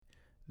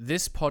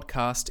This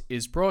podcast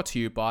is brought to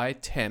you by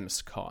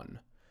ThamesCon,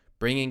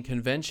 bringing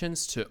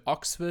conventions to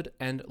Oxford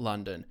and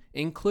London,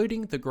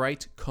 including the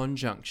Great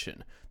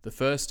Conjunction, the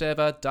first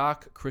ever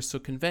Dark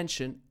Crystal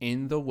convention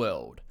in the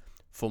world.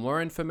 For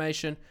more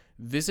information,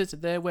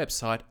 visit their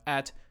website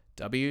at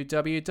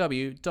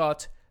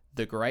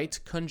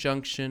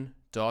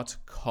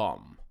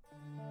www.thegreatconjunction.com.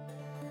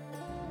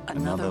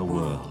 Another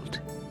world,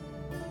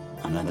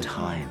 another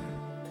time,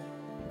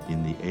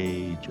 in the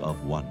age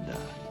of wonder.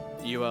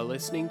 You are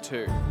listening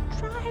to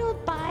Trial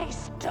by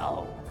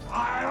Stone.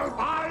 Trial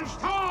by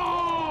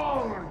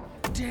Stone!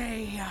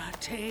 Dea,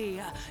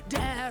 Tea,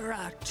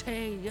 Dara,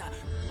 Tea,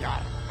 Your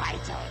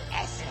vital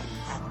essence,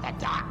 the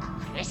Dark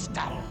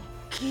Crystal.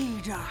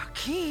 Kida,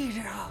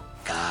 Kida,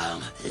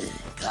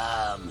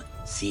 Come,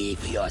 see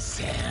for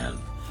yourself.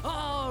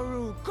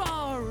 Aru,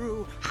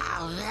 Garu,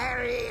 How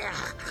very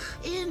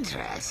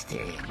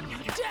interesting.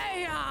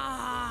 Dea,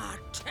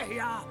 Tea.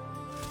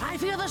 I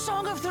feel the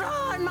song of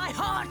Thra in my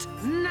heart.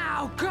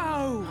 Now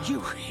go, you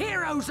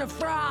heroes of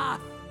Thra.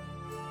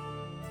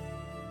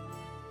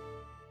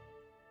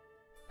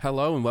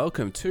 Hello and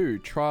welcome to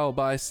Trial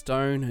by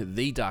Stone,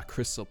 the Dark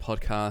Crystal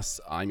podcast.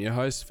 I'm your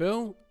host,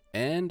 Phil,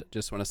 and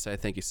just want to say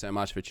thank you so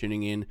much for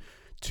tuning in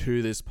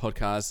to this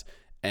podcast.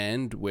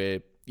 And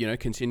we're,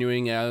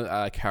 continuing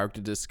our character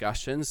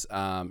discussions.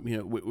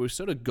 We've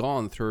sort of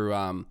gone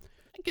through,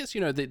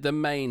 the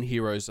main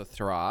heroes of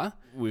Thra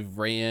with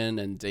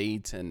Rian and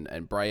Deet and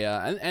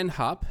Breya and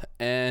Hup.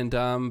 And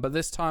but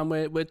this time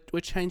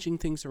we're changing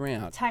things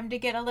around. Time to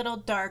get a little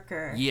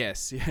darker.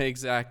 Yes, yeah,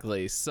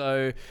 exactly.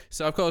 So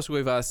of course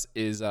with us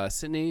is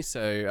Sydney.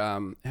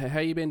 So how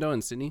you been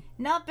doing, Sydney?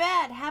 Not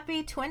bad.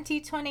 Happy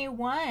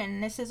 2021.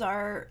 This is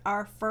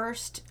our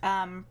first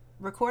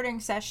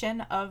recording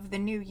session of the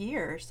new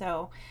year.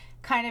 So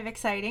kind of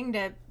exciting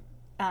to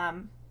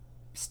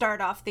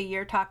start off the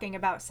year talking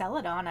about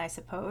Celadon, I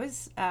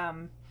suppose.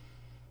 I'm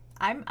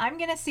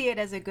gonna see it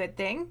as a good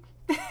thing.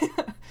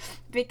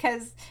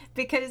 because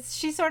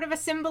she's sort of a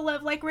symbol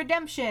of like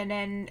redemption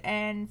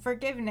and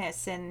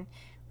forgiveness, and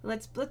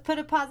let's put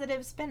a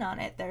positive spin on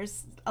it.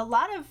 There's a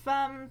lot of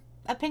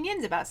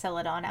opinions about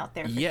Celadon out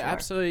there. Yeah, sure.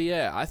 absolutely.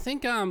 Yeah, I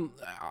think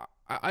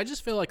I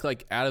just feel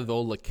like out of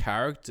all the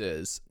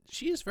characters,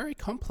 she is very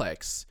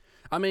complex.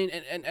 I mean,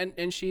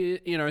 and she,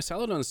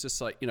 Celadon's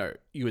just like,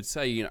 you would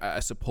say,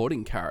 a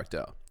supporting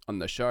character on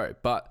the show,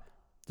 but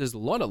there's a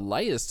lot of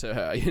layers to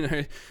her,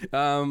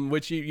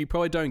 which you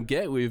probably don't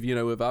get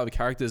with other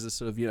characters as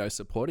sort of,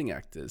 supporting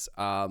actors.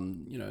 Have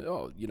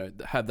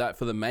that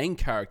for the main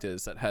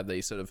characters that have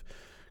these sort of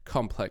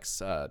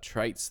complex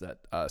traits that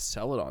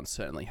Celadon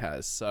certainly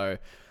has. So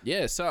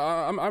yeah,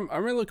 I'm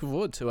really looking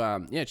forward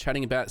to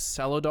chatting about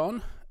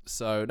Celadon.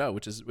 So no,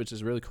 which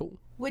is really cool.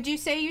 Would you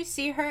say you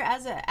see her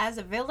as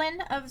a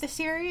villain of the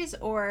series,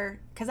 or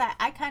because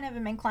I kind of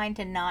am inclined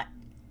to not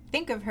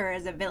think of her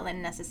as a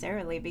villain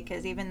necessarily,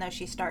 because even though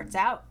she starts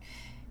out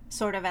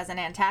sort of as an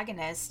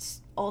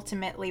antagonist,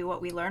 ultimately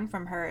what we learn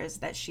from her is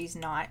that she's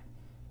not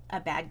a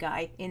bad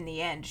guy in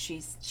the end.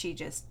 She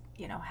just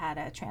had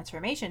a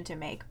transformation to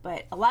make,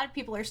 but a lot of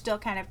people are still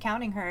kind of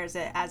counting her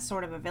as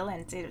sort of a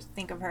villain, to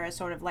think of her as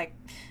sort of like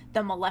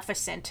the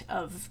Maleficent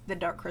of the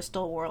Dark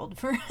Crystal world.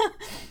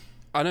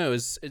 I know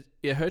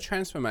her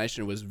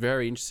transformation was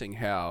very interesting.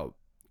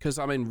 Because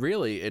I mean,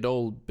 really, it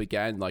all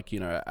began like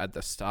at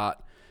the start,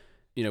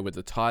 with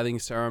the tithing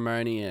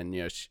ceremony, and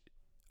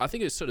I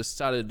think it sort of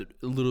started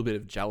a little bit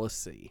of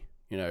jealousy.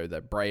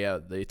 That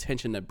Breya, the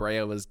attention that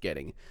Breya was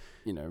getting,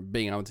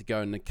 being able to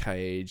go in the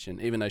cage,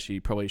 and even though she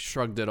probably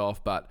shrugged it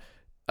off, but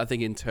I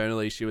think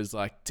internally she was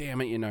like, damn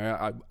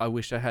it, I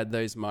wish I had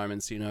those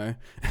moments,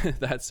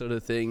 that sort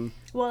of thing.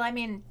 Well, I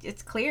mean,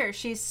 it's clear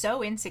she's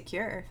so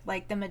insecure.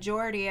 Like, the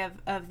majority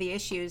of the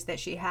issues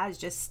that she has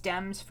just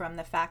stems from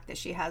the fact that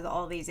she has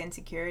all these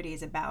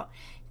insecurities about,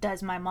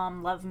 does my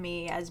mom love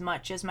me as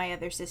much as my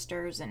other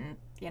sisters? And,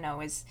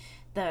 is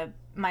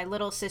my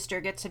little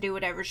sister gets to do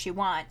whatever she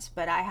wants,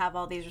 but I have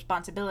all these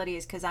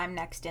responsibilities because I'm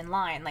next in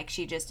line. Like,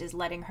 she just is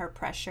letting her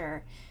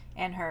pressure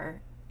and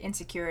her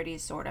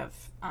insecurities sort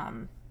of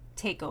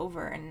take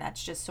over, and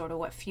that's just sort of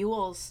what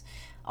fuels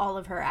all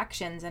of her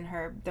actions and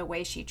the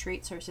way she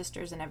treats her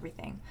sisters and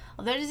everything.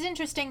 Although it is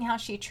interesting how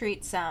she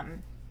treats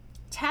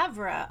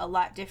Tavra a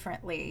lot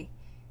differently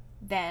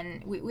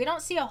than we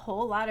don't see a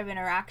whole lot of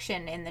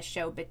interaction in the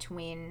show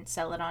between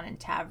Celadon and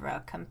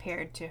Tavra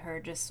compared to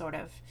her just sort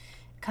of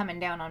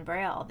coming down on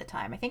Breya all the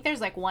time. I think there's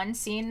like one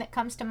scene that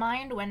comes to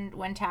mind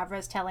when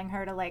Tavra's telling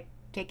her to like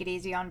take it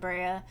easy on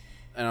Breya.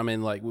 And I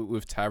mean, like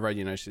with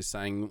Tavra, she's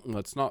saying, well,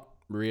 it's not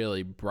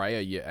really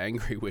Breya you're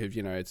angry with,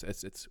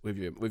 it's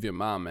with your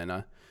mum,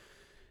 and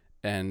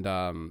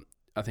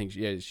I think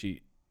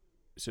she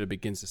sort of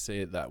begins to see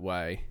it that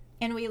way.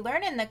 And we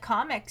learn in the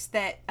comics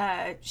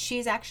that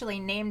she's actually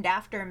named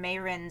after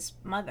Mayrin's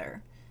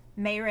mother.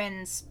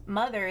 Mayrin's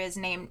mother is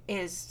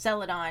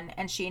Celadon,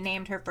 and she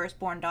named her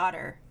firstborn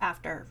daughter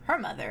after her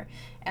mother.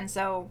 And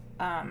so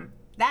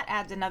that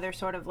adds another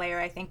sort of layer,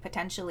 I think,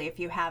 potentially, if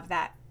you have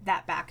that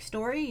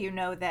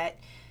backstory. That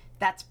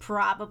that's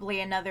probably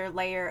another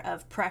layer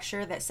of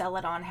pressure that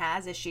Celadon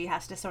has, as she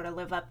has to sort of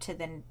live up to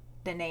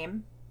the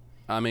name.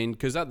 I mean,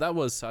 because that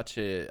was such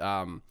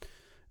a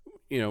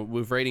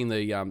with reading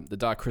the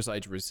Dark Crystal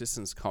Age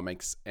Resistance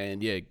comics, and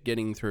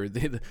getting through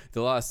the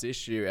last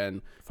issue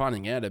and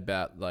finding out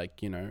about I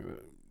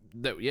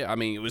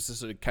mean, it was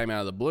just sort of came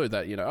out of the blue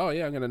that I'm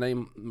going to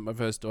name my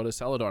first daughter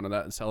Celadon, and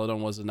that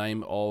Celadon was the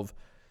name of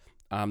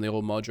the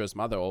old Modra's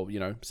mother, or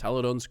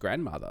Celadon's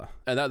grandmother.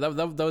 And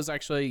that was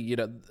actually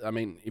I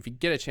mean, if you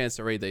get a chance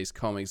to read these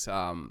comics,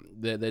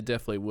 they're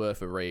definitely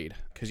worth a read,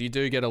 because you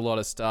do get a lot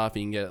of stuff.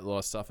 You can get a lot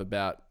of stuff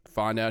about,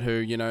 find out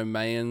who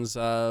Mayans,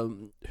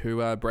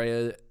 who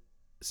Brea,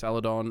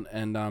 Celadon,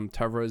 and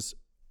Tavra's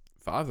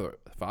father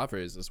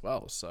is as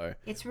well. So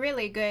it's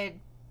really good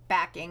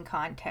back in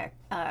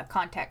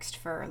context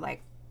for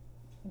like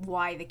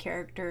why the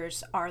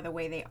characters are the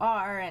way they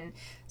are, and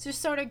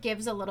just sort of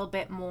gives a little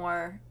bit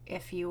more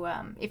if you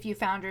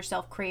found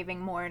yourself craving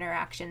more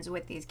interactions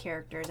with these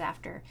characters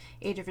after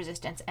Age of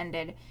Resistance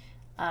ended,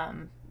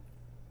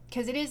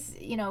 because it is,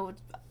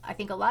 I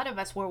think a lot of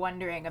us were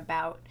wondering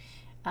about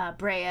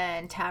Brea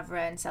and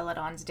Tavra and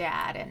Celadon's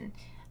dad,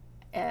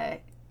 and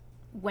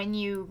when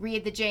you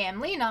read the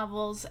J.M. Lee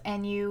novels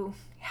and you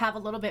have a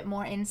little bit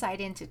more insight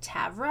into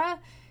Tavra,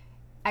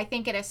 I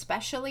think it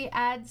especially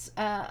adds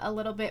a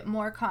little bit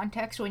more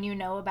context when you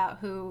know about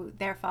who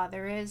their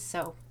father is.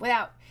 So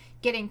without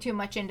getting too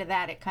much into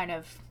that, it kind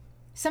of,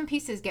 some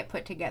pieces get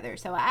put together.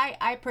 So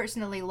I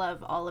personally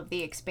love all of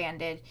the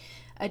expanded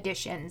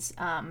editions.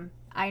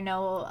 I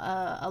know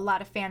a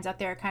lot of fans out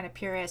there are kind of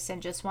purists and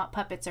just want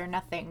puppets or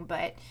nothing,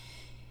 but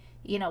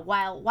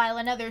while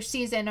another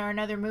season or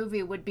another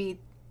movie would be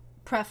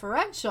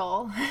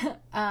preferential,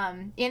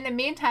 in the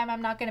meantime,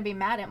 I'm not going to be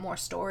mad at more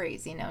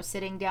stories.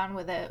 Sitting down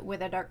with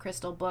a Dark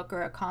Crystal book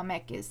or a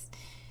comic is,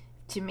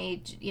 to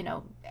me,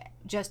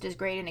 just as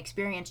great an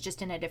experience,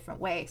 just in a different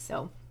way.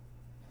 So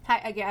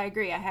I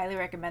agree. I highly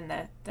recommend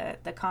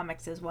the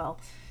comics as well.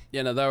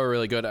 Yeah, no, they were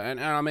really good, and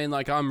I mean,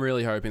 like, I'm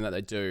really hoping that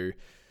they do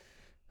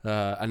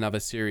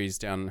another series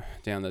down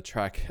the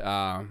track.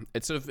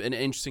 It's sort of an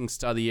interesting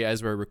study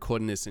as we're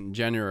recording this in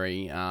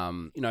January.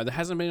 There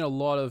hasn't been a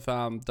lot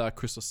of Dark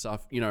Crystal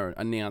stuff,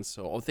 announced,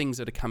 or things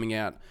that are coming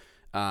out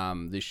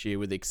this year,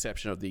 with the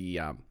exception of the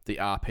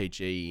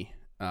RPG,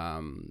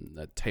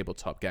 the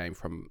tabletop game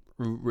from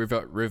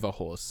River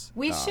Horse.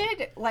 We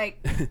should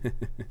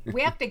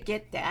we have to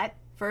get that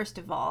first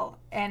of all,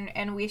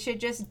 and we should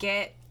just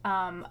get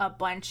a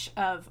bunch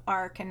of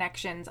our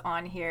connections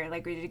on here.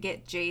 Like, we should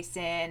get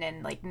Jason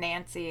and like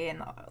Nancy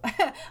and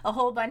a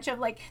whole bunch of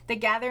like the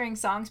Gathering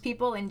Songs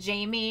people and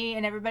Jamie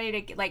and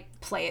everybody to like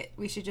play it.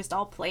 We should just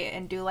all play it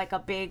and do like a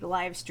big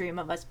live stream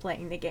of us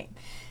playing the game.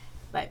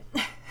 But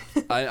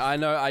I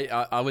know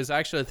I was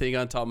actually thinking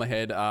on top of my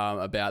head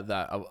about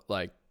that,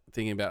 like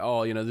thinking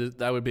about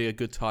that would be a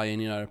good tie-in,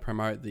 to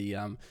promote the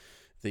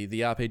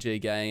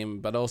RPG game,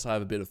 but also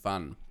have a bit of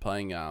fun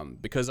playing,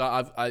 because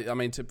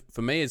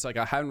for me, it's like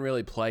I haven't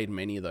really played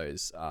many of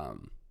those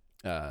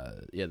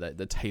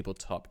the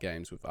tabletop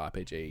games with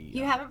RPG.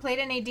 You haven't played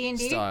any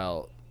D&D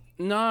style?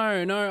 No.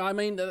 I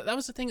mean, that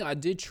was the thing. I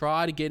did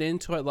try to get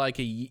into it like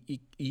a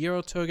year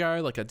or two ago.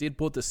 Like, I did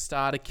bought the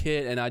starter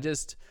kit, and I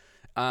just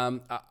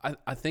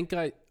I think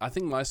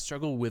my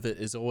struggle with it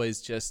is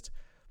always just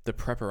the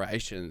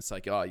preparation. It's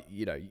like,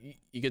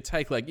 you could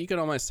take you could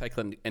almost take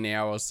an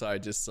hour or so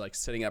just like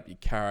setting up your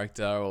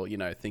character, or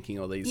thinking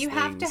all these things. You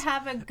have to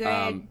have a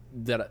good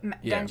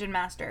dungeon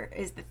master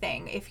is the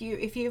thing. If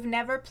you've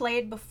never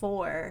played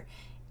before,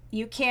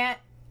 you can't.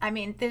 I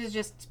mean, this is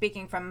just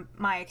speaking from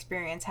my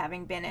experience,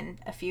 having been in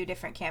a few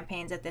different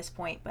campaigns at this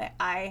point, but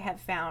I have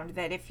found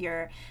that if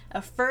you're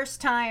a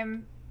first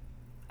time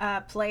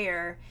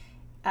player,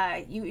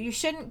 you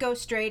shouldn't go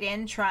straight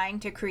in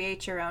trying to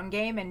create your own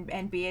game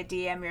and be a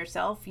DM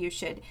yourself. You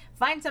should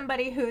find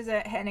somebody who's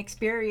an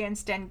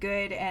experienced and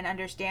good and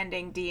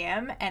understanding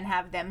DM and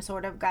have them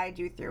sort of guide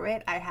you through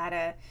it. I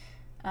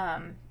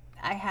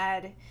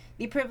had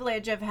the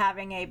privilege of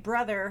having a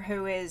brother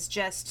who is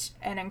just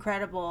an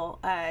incredible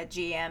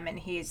GM, and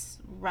he's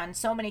run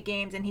so many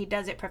games, and he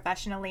does it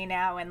professionally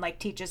now and like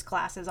teaches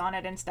classes on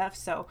it and stuff.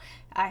 So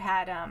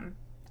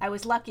I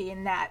was lucky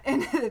in that,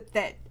 and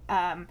that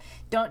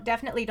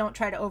don't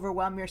try to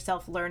overwhelm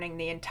yourself learning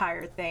the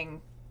entire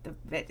thing.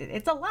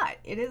 It's a lot.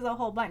 It is a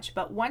whole bunch.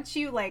 But once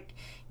you like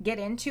get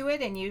into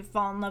it and you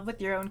fall in love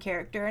with your own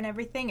character and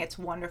everything, it's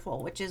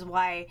wonderful, which is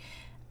why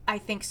I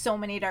think so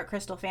many Dark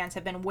Crystal fans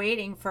have been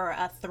waiting for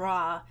a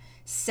Thra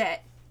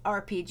set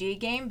RPG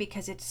game,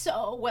 because it's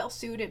so well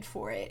suited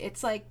for it.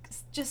 It's like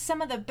just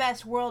some of the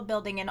best world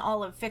building in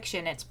all of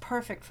fiction. It's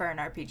perfect for an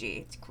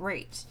RPG. It's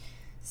great.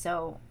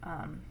 So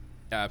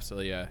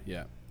absolutely,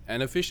 yeah.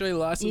 And officially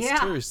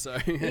licensed too, so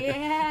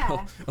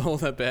all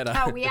the better.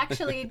 We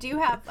actually do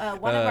have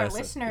one of our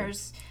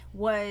listeners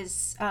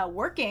was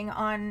working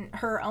on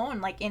her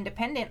own like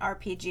independent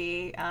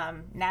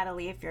RPG.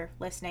 Natalie, if you're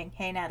listening,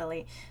 hey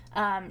Natalie.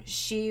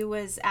 She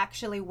was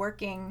actually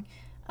working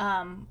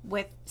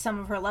with some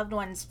of her loved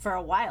ones for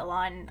a while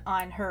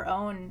on her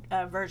own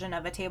version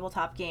of a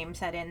tabletop game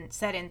set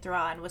in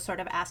Thra, and was sort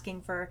of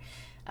asking for,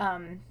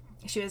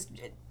 she was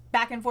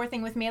back and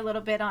forthing with me a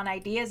little bit on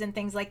ideas and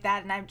things like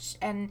that,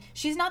 and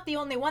she's not the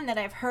only one that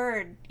I've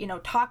heard, you know,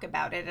 talk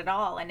about it at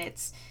all, and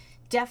it's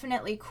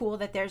definitely cool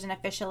that there's an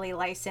officially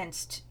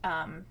licensed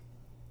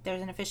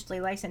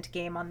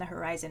game on the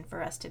horizon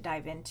for us to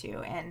dive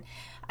into. And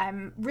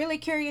I'm really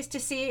curious to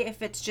see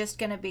if it's just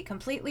going to be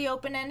completely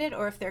open-ended,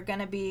 or if they're going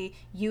to be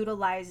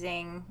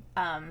utilizing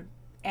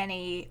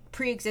any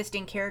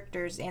pre-existing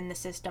characters in the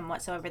system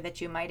whatsoever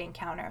that you might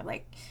encounter.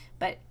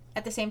 But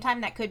at the same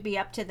time, that could be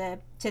up to the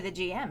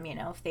GM, you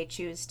know, if they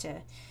choose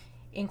to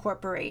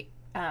incorporate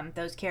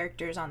those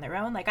characters on their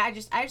own. Like, I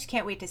just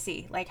can't wait to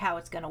see like how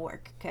it's going to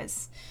work,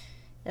 because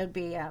it would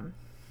be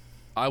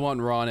I want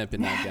Ronip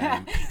in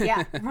that game.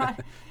 yeah,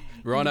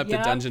 Ronip the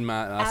Dungeon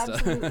Master.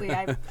 Absolutely.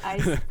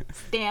 I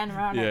stand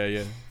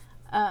Ronip.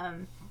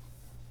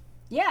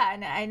 Yeah,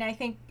 and I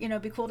think, you know,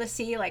 it'd be cool to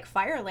see like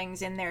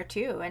firelings in there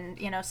too, and,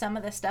 you know, some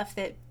of the stuff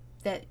that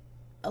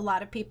a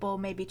lot of people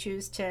maybe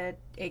choose to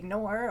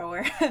ignore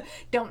or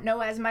don't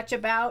know as much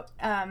about,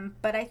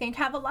 but I think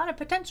have a lot of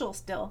potential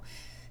still.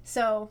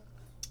 So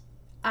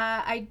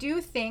I do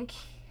think,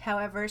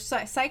 however,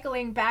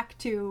 cycling back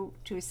to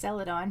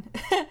Celadon,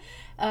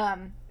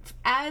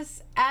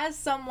 as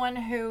someone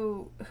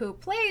who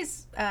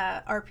plays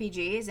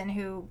RPGs and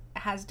who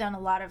has done a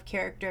lot of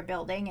character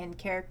building and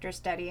character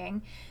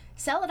studying,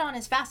 Celadon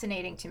is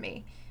fascinating to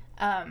me,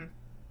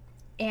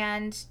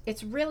 and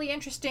it's really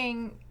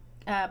interesting.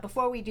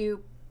 Before we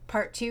do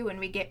part 2 and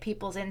we get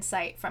people's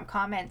insight from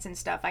comments and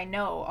stuff, I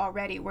know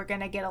already we're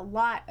going to get a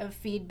lot of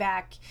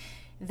feedback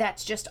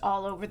that's just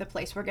all over the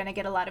place. We're going to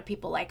get a lot of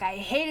people like, I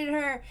hated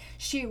her,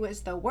 she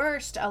was the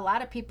worst. A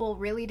lot of people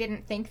really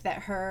didn't think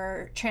that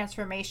her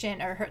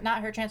transformation, or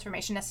not her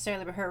transformation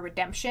necessarily, but her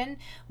redemption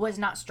was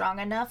not strong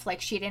enough.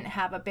 Like, she didn't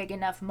have a big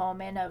enough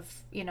moment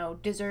of, you know,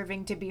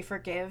 deserving to be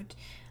forgiven.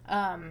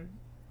 I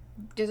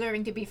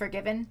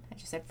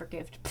just said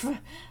forgived.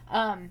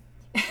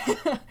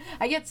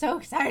 I get so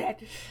excited.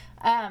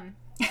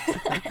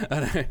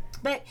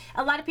 But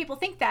a lot of people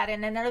think that,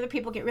 and then other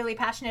people get really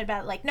passionate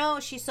about it, like,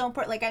 no, she's so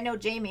important. Like, I know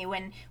Jamie,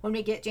 when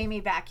we get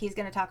Jamie back, he's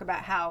going to talk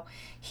about how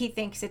he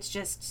thinks it's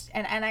just,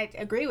 and I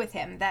agree with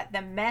him, that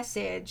the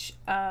message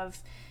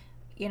of,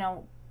 you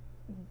know,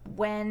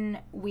 when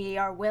we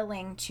are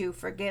willing to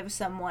forgive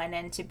someone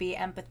and to be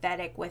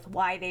empathetic with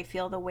why they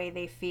feel the way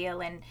they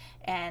feel,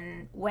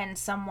 and when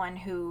someone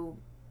who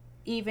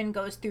even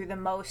goes through the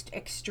most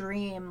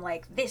extreme,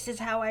 like, this is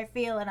how I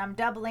feel and I'm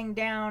doubling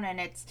down, and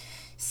it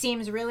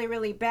seems really,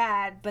 really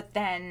bad, but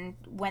then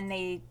when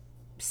they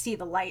see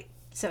the light,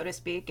 so to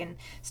speak, and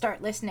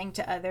start listening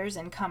to others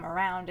and come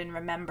around and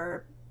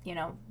remember, you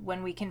know,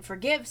 when we can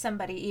forgive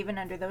somebody even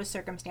under those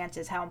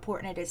circumstances, how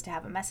important it is to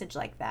have a message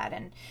like that.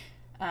 And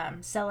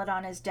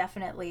Celadon is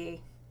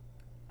definitely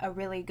a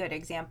really good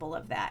example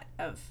of that,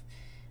 of,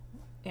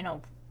 you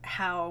know,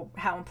 how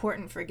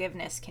important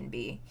forgiveness can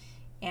be.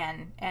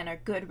 And a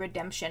good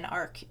redemption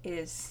arc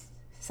is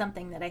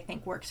something that I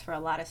think works for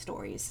a lot of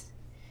stories.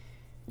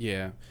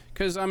 Yeah,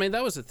 because, I mean,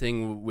 that was the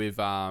thing with,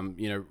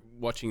 you know,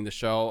 watching the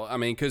show. I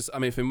mean, because, I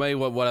mean, for me,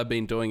 what I've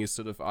been doing is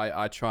sort of,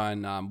 I try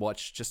and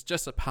watch just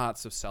the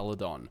parts of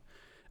Celadon,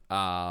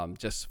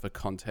 just for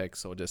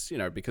context, or just, you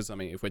know, because, I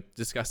mean, if we're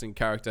discussing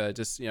character,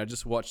 just, you know,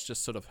 just watch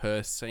just sort of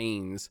her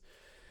scenes.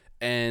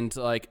 And,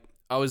 like,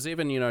 I was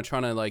even, you know,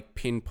 trying to, like,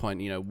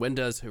 pinpoint, you know, when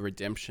does her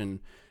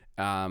redemption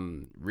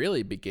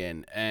really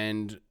begin.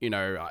 And, you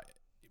know,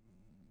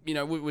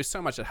 with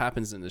so much that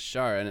happens in the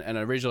show, and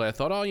originally I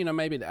thought, oh, you know,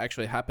 maybe it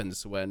actually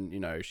happens when, you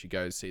know, she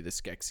goes see the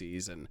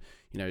Skeksis and,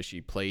 you know,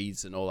 she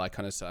pleads and all that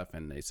kind of stuff,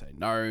 and they say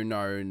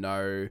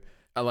no.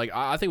 Like,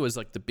 I think it was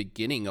like the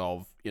beginning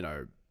of, you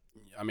know,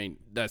 I mean,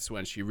 that's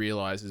when she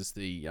realizes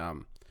the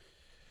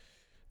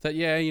that,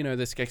 yeah, you know,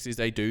 the Skeksis,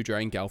 they do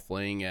drain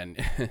Gelfling,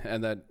 and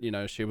and that, you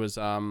know, she was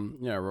you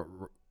know,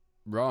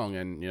 wrong,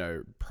 and, you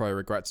know, probably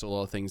regrets a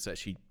lot of things that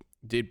she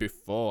did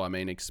before. I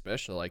mean,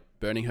 especially like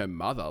burning her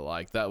mother.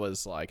 Like, that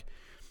was like,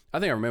 I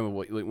think I remember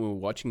when we were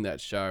watching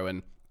that show,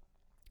 and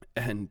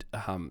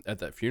at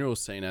that funeral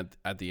scene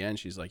at the end,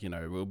 she's like, you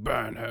know, we'll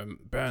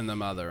burn the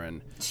mother,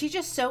 and she's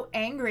just so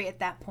angry at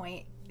that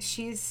point.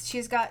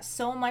 She's got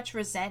so much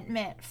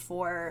resentment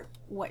for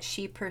what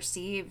she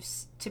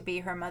perceives to be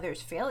her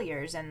mother's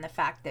failures, and the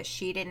fact that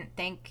she didn't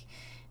think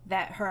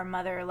that her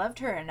mother loved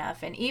her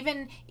enough. And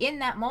even in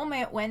that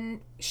moment when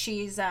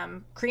she's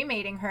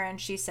cremating her, and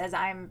she says,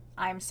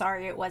 I'm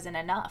sorry it wasn't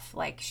enough,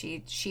 like,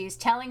 she's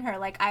telling her,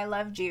 like, I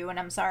loved you and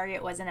I'm sorry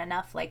it wasn't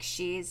enough. Like,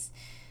 she's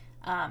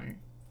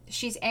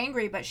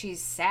angry, but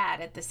she's sad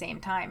at the same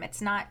time.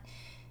 It's not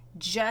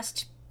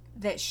just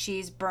that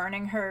she's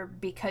burning her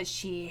because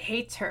she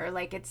hates her.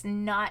 Like, it's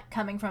not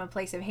coming from a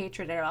place of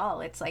hatred at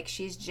all. It's like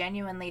she's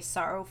genuinely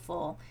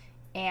sorrowful,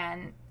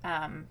 and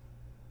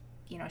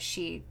you know,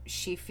 she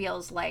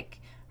feels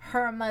like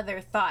her mother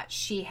thought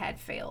she had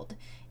failed,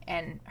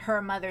 and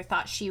her mother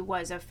thought she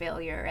was a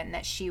failure and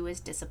that she was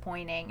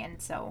disappointing.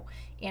 And so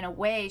in a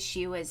way,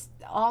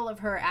 all of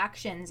her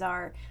actions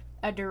are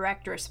a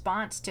direct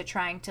response to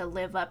trying to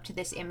live up to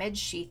this image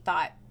she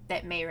thought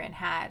that Mayrin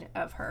had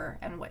of her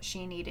and what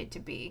she needed to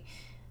be.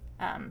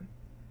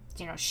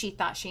 She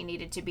thought she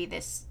needed to be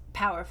this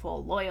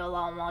powerful, loyal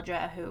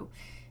Al-Maldra who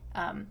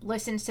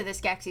listens to the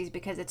Skeksis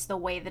because it's the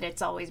way that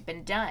it's always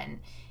been done.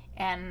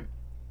 And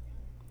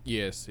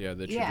yes, the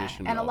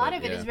tradition. And a lot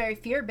of it is very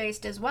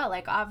fear-based as well.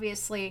 Like,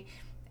 obviously,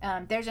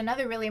 there's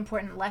another really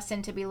important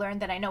lesson to be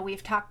learned that I know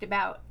we've talked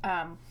about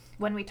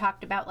when we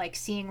talked about, like,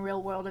 seeing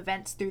real-world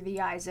events through the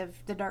eyes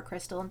of the Dark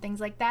Crystal and things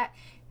like that,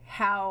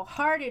 how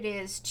hard it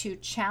is to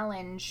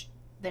challenge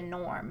the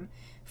norm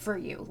for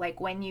you.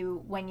 Like, when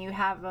you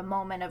have a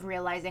moment of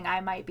realizing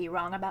I might be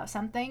wrong about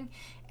something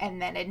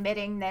and then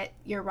admitting that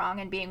you're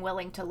wrong and being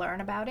willing to learn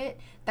about it,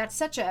 that's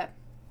such an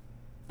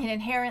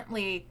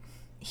inherently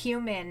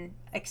human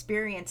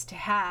experience to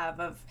have,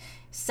 of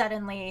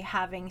suddenly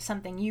having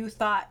something you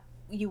thought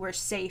you were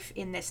safe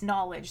in, this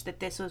knowledge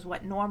that this was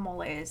what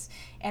normal is,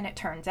 and it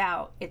turns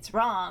out it's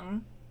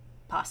wrong,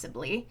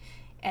 possibly.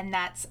 And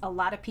that's, a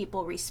lot of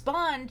people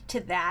respond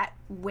to that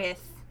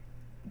with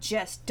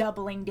just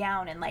doubling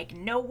down and like,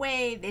 no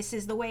way, this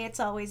is the way it's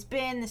always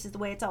been, this is the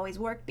way it's always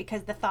worked,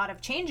 because the thought of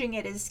changing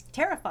it is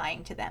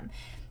terrifying to them.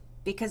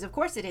 Because of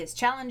course it is.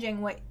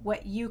 Challenging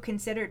what you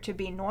consider to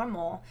be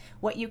normal,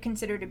 what you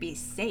consider to be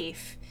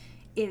safe,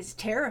 is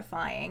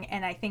terrifying.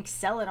 And I think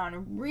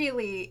Celadon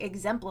really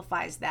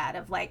exemplifies that,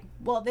 of like,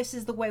 well, this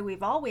is the way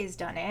we've always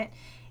done it.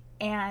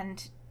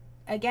 And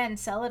again,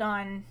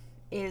 Celadon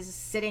is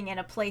sitting in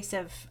a place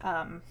of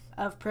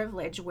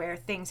privilege where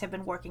things have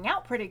been working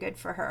out pretty good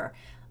for her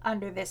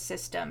under this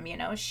system.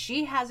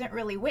 She hasn't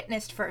really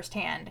witnessed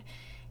firsthand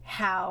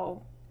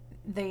how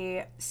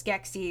the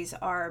Skeksis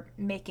are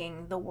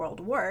making the world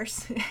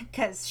worse,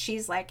 because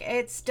she's like,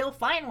 it's still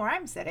fine where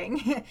I'm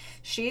sitting.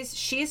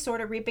 she's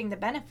sort of reaping the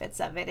benefits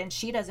of it, and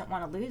she doesn't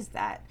want to lose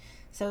that.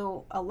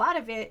 So a lot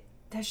of it,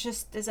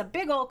 there's a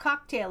big old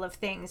cocktail of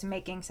things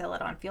making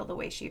Celadon feel the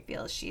way she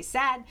feels. She's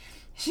sad,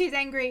 she's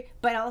angry,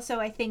 but also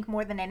I think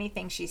more than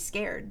anything she's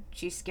scared.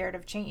 She's scared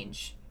of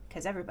change,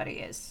 because everybody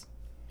is.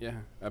 Yeah,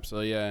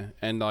 absolutely. Yeah.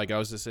 And like, I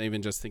was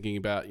even just thinking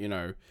about,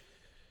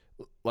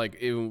 like,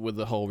 even with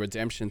the whole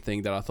redemption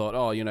thing, that I thought,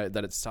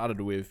 that it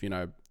started with,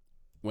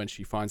 when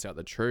she finds out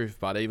the truth,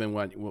 but even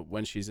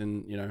when she's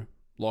in,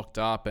 locked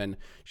up, and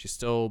she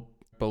still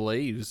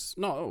believes,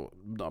 not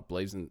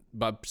believes in,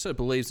 but still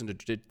believes in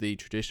the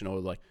tradition, or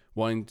like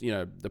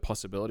wanting, the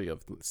possibility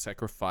of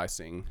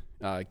sacrificing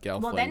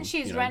Gelfling. Well, then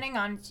she's running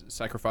on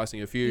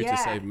sacrificing a few to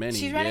save many.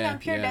 She's running on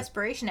pure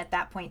desperation at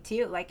that point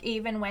too. Like,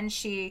 even when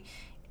she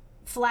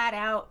flat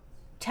out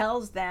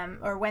tells them,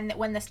 or when the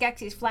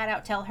Skeksis flat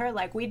out tell her,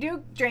 like, we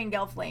do drain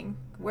Gelfling,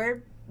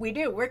 we're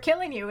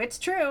killing you, it's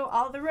true,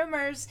 all the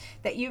rumors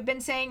that you've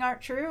been saying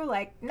aren't true,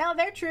 like, no,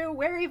 they're true,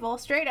 we're evil,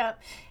 straight up.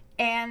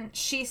 And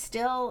she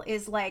still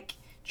is like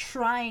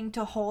trying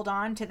to hold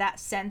on to that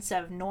sense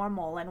of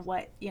normal and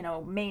what,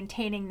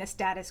 maintaining the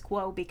status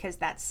quo, because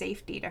that's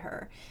safety to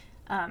her.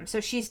 So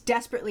she's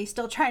desperately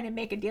still trying to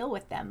make a deal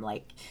with them,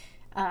 like,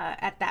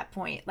 at that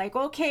point. Like,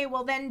 okay,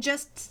 well then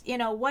just,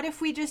 what if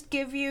we just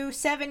give you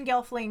 7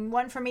 Gelfling,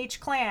 1 from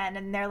each clan?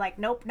 And they're like,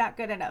 nope, not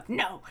good enough.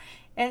 No.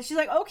 And she's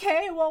like,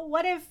 okay, well,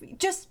 what if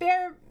just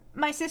spare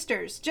my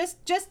sisters, just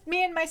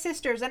me and my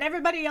sisters, and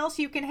everybody else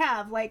you can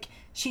have. Like,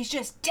 she's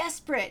just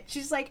desperate.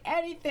 She's like,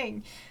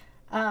 anything.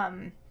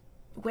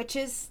 Which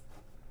is,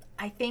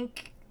 I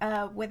think,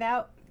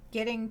 without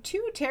getting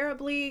too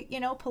terribly,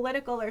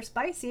 political or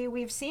spicy,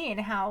 we've seen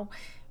how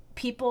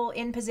people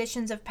in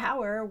positions of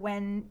power,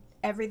 when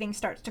everything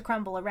starts to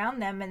crumble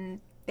around them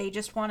and they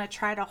just want to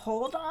try to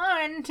hold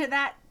on to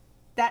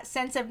that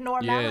sense of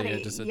normality.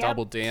 Yeah, just a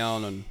double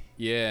down, and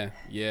yeah,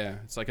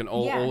 it's like an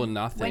all or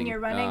nothing. When you're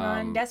running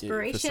on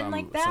desperation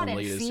like that, and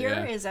leaders,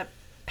 fear is a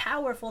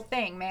powerful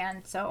thing,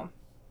 man. So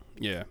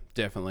yeah,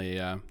 definitely,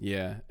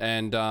 yeah,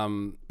 and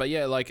but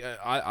yeah, like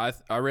I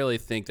really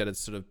think that it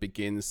sort of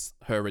begins,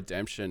 her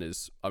redemption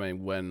is,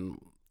 when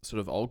sort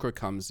of Olgra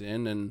comes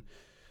in and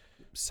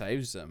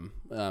saves them,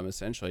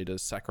 essentially to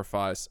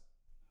sacrifice.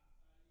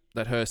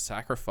 That her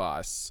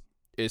sacrifice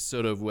is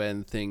sort of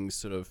when things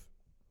sort of,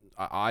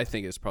 I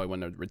think it's probably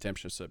when the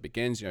redemption sort of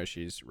begins.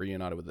 She's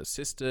reunited with her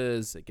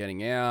sisters, they're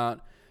getting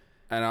out.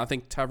 And I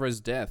think Tavra's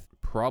death,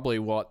 probably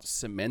what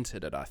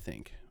cemented it, I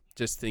think.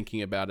 Just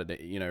thinking about it,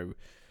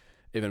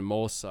 even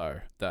more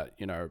so, that,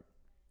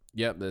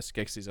 yep, the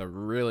Skeksis are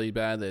really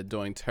bad, they're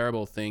doing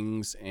terrible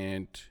things,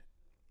 and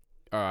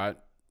all right,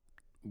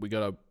 we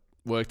got to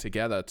work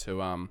together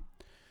to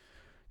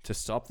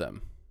stop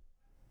them.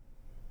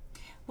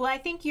 Well, I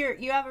think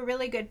you have a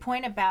really good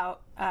point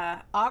about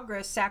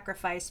Aughra's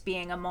sacrifice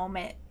being a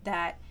moment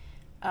that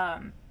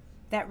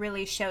that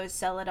really shows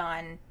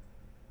Celadon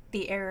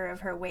the error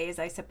of her ways,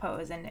 I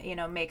suppose, and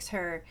makes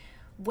her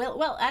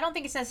well, I don't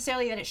think it's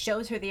necessarily that it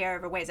shows her the error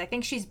of her ways. I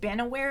think she's been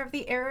aware of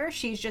the error.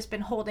 She's just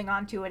been holding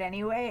on to it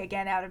anyway,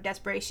 again, out of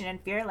desperation and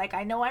fear. Like,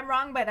 I know I'm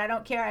wrong, but I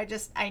don't care.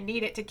 I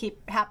need it to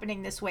keep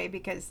happening this way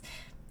because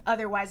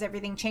otherwise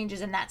everything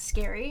changes, and that's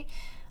scary.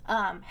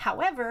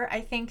 However,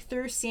 I think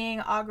through seeing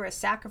Agra's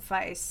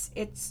sacrifice,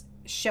 it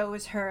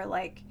shows her,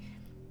 like,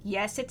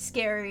 yes, it's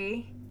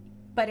scary,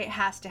 but it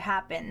has to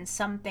happen.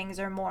 Some things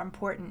are more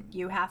important.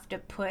 You have to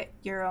put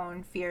your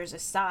own fears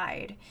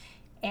aside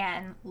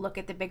and look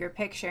at the bigger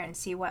picture and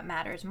see what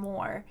matters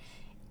more.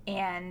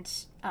 And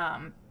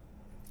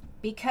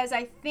because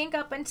I think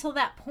up until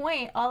that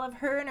point, all of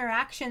her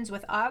interactions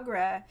with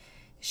Agra,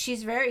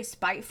 she's very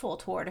spiteful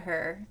toward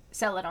her.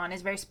 Celadon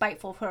is very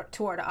spiteful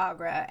toward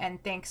Agra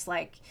and thinks,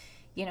 like,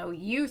 you know,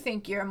 you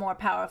think you're more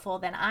powerful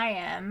than I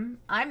am.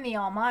 I'm the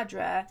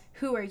All-Madra.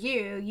 Who are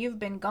you? You've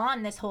been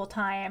gone this whole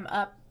time,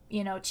 up,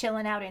 you know,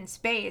 chilling out in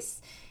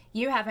space.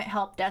 You haven't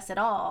helped us at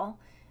all.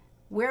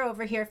 We're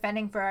over here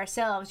fending for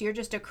ourselves. You're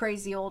just a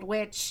crazy old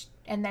witch,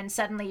 and then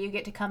suddenly you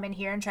get to come in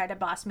here and try to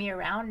boss me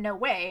around? No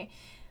way.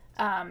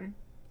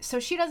 So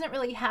she doesn't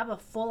really have a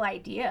full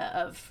idea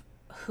of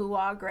who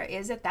Agra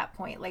is at that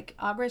point. Like,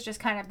 Agra's just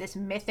kind of this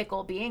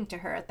mythical being to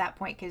her at that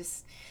point,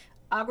 because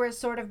Agra's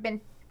sort of been,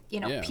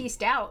 you know,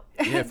 pieced out.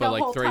 Yeah, for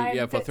like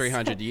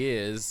 300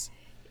 years.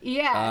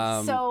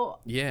 Yeah,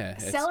 yeah,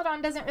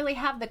 Celadon doesn't really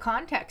have the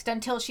context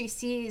until she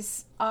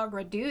sees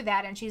Agra do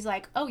that, and she's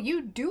like, oh,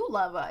 you do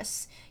love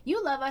us.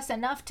 You love us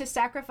enough to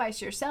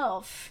sacrifice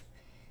yourself.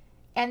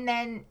 And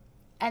then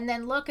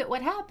look at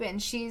what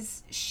happened.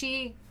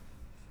 She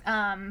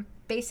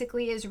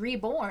basically is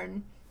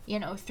reborn, you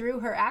know,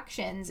 through her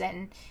actions,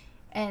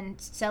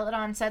 and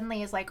Celadon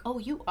suddenly is like, oh,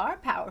 you are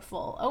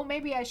powerful. Oh,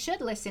 maybe I should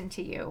listen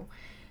to you.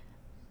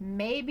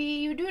 Maybe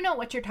you do know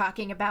what you're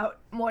talking about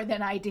more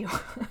than I do.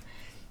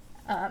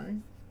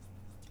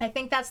 I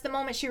think that's the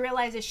moment she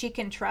realizes she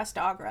can trust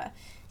Agra.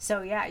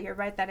 So yeah, you're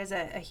right. That is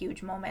a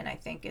huge moment, I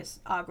think, is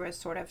Agra's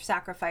sort of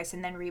sacrifice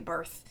and then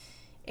rebirth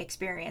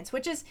experience,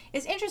 which is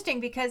interesting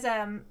because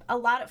a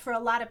lot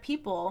of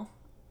people,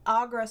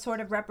 Agra sort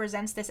of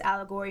represents this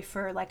allegory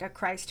for like a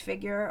Christ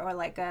figure or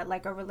like a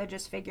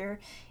religious figure,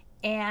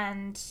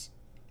 and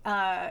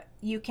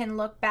you can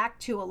look back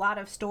to a lot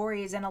of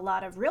stories and a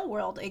lot of real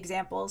world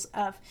examples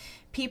of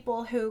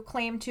people who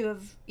claim to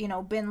have, you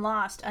know, been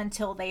lost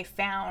until they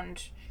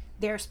found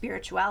their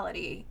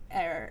spirituality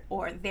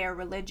or their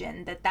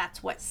religion,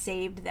 that's what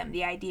saved them,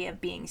 the idea of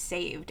being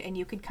saved. And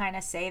you could kind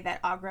of say that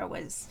Agra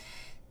was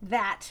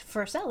that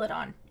for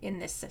Celadon in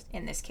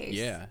this case.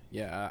 Yeah,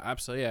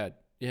 absolutely.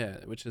 Yeah,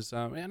 which is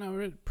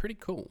pretty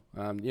cool.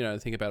 You know,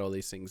 think about all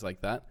these things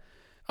like that.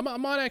 I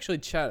might actually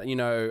chat, you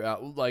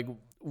know, like,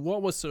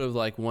 what was sort of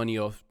like one of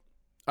your,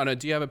 I don't know,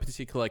 do you have a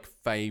particular like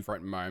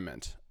favorite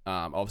moment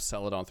of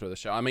Celadon through the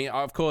show? I mean,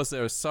 of course,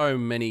 there are so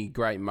many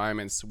great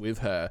moments with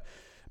her,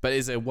 but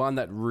is there one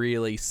that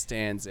really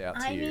stands out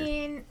to you? I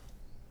mean,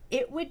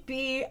 it would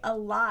be a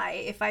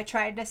lie if I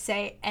tried to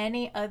say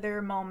any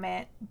other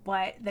moment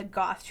but the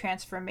goth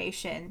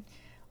transformation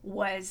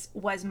was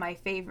my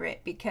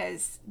favorite,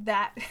 because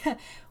that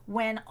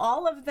when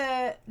all of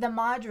the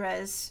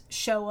Madras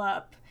show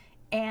up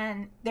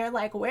and they're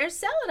like, where's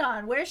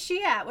Celadon? Where's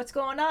she at? What's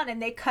going on? And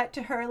they cut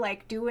to her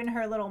like doing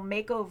her little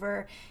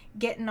makeover,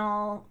 getting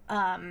all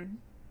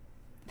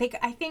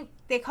I think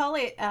they call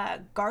it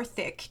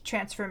Garthic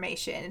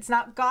transformation. It's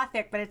not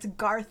Gothic, but it's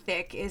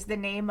Garthic is the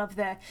name of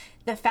the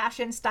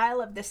fashion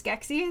style of the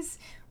Skeksis,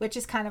 which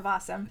is kind of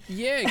awesome.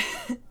 Yeah.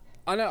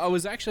 I know. I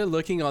was actually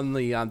looking on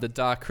the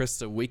Dark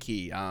Crystal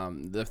wiki,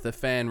 the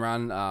fan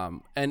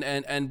run,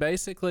 and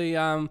basically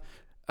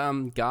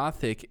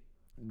Garthic.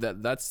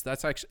 That's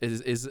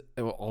actually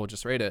I'll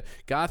just read it.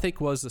 Garthic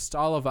was the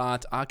style of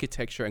art,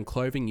 architecture, and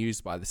clothing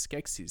used by the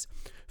Skeksis,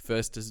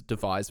 first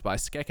devised by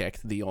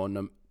Skekek, the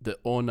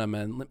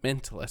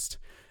ornamentalist.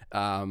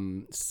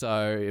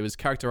 So it was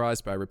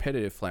characterized by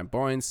repetitive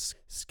flamboyance,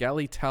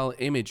 skeletal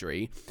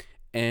imagery,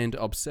 and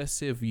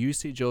obsessive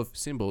usage of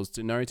symbols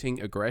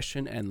denoting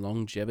aggression and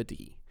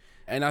longevity.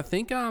 And I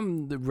think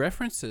the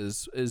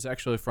references is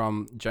actually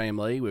from J.M.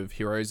 Lee with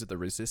Heroes of the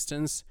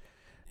Resistance.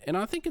 And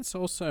I think it's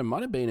also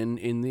might have been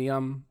in the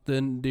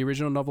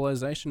original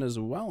novelization as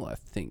well, I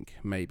think,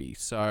 maybe.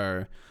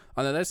 So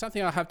I know that's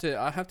something I have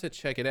to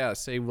check it out,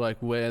 see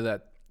like where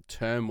that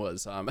term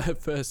was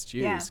first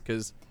used,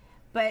 because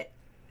but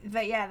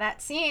yeah,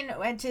 that scene,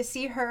 and to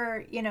see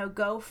her, you know,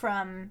 go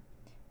from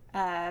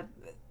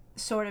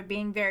sort of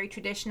being very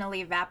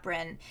traditionally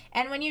Vaprin,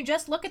 and when you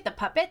just look at the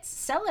puppets,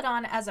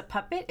 Celadon as a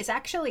puppet is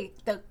actually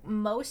the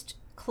most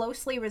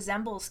closely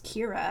resembles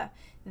Kira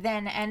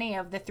than any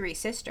of the three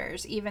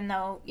sisters, even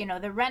though, you know,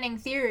 the running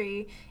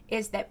theory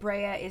is that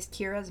Brea is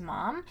Kira's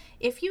mom.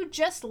 If you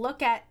just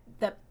look at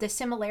the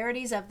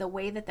similarities of the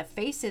way that the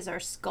faces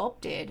are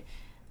sculpted,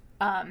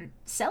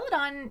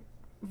 Celadon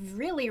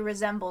really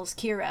resembles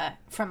Kira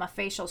from a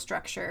facial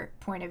structure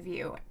point of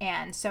view.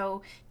 And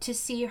so to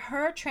see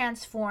her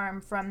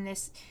transform from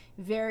this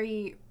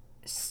very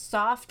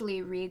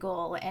softly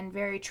regal and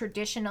very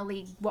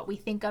traditionally what we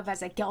think of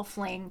as a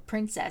Gelfling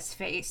princess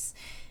face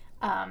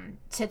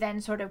to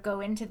then sort of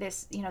go into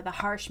this, you know, the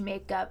harsh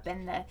makeup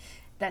and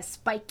the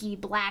spiky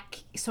black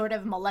sort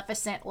of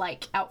Maleficent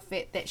like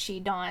outfit that she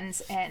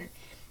dons, and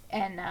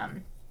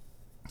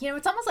you know,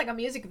 it's almost like a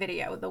music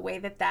video, the way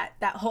that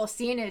whole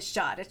scene is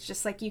shot. It's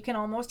just like you can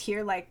almost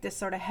hear like this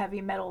sort of heavy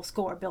metal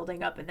score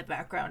building up in the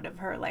background of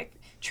her like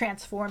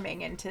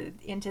transforming into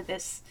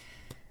this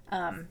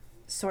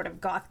sort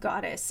of goth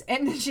goddess.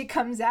 And then she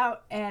comes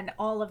out and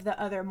all of the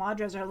other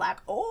Madras are like,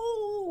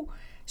 oh,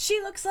 she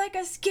looks like a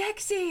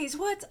Skeksis,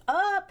 what's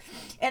up?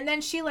 And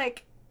then she,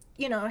 like,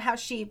 you know, how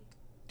she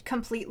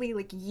completely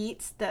like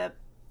yeets the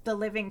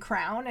living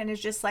crown and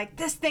is just like,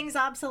 this thing's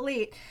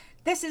obsolete.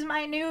 This is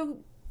my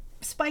new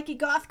spiky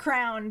goth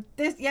crown.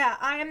 This, yeah,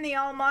 I am the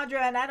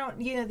All-Madra, and I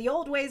don't, you know, the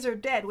old ways are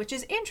dead, which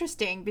is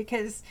interesting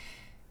because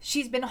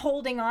she's been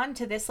holding on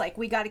to this, like,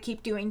 we got to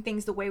keep doing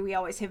things the way we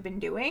always have been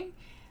doing.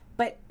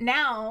 But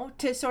now,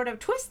 to sort of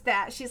twist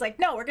that, she's like,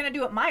 no, we're going to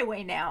do it my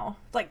way now.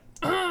 Like,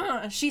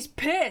 she's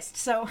pissed.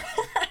 So,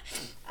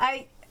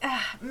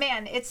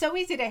 man, it's so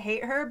easy to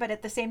hate her, but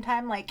at the same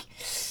time, like,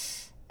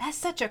 that's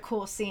such a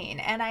cool scene.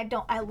 And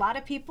a lot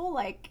of people,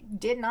 like,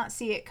 did not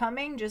see it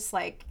coming. Just,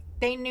 like,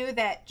 they knew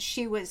that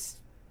she was,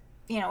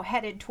 you know,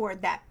 headed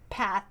toward that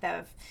path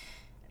of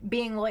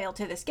being loyal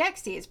to the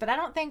Skeksis, but I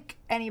don't think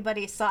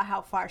anybody saw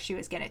how far she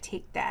was going to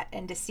take that,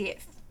 and to see it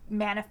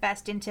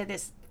manifest into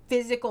this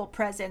physical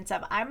presence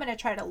of, I'm going to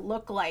try to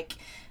look like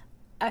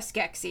a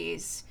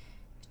Skeksis.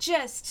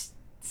 Just,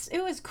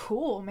 it was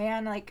cool,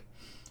 man. Like,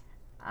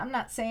 I'm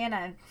not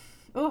saying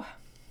oh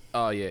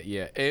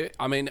yeah.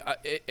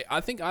 I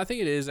think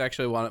it is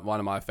actually one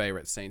of my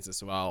favorite scenes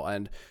as well.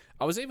 And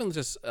I was even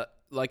just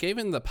like,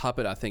 even the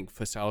puppet, I think,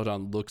 for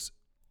Celadon looks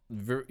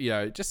very, you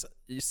know, just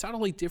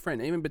subtly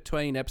different, even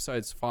between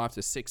episodes 5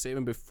 to 6,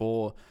 even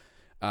before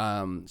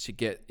she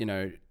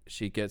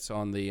gets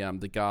on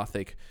the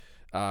Gothic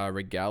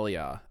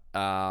regalia.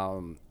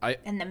 And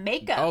the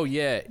makeup. Oh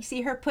yeah, you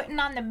see her putting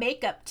on the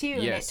makeup too,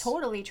 and it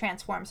totally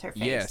transforms her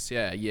face. Yes,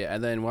 yeah.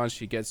 And then once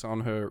she gets on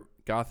her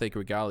Gothic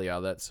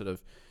regalia, that sort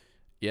of,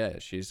 yeah,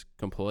 she's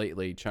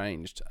completely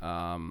changed.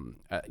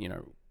 You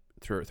know,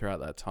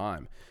 throughout that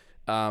time.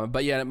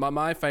 But yeah,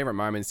 my favorite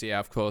moments, yeah,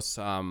 of course.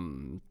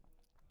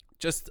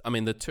 Just, I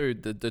mean, the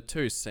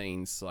two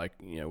scenes, like,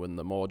 you know, when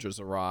the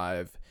Mordras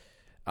arrive,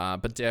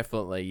 but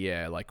definitely,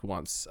 yeah, like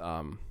once.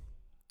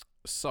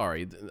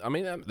 Sorry, I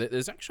mean,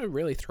 there's actually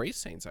really 3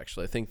 scenes,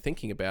 actually, I think,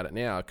 thinking about it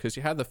now, because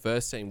you have the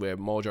first scene where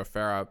Mordra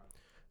Farah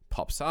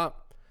pops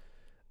up,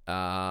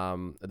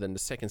 and then the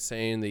second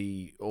scene,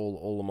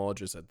 all the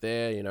Mordras are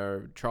there, you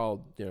know,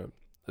 child, you know,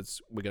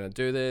 we're gonna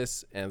do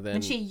this, and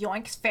then she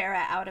yoinks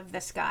Farah out of the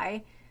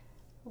sky.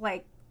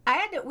 Like,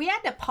 we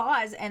had to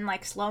pause and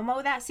like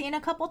slow-mo that scene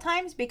a couple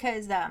times,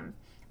 because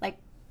like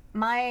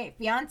my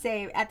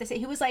fiance at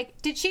he was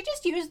like, did she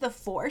just use the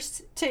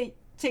force to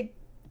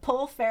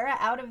pull Farah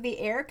out of the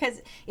air?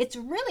 Because it's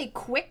really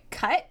quick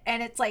cut,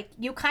 and it's like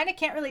you kind of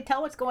can't really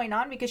tell what's going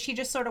on, because she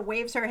just sort of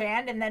waves her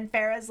hand and then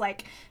Farah's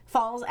like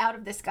falls out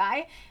of the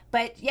sky.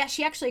 But yeah,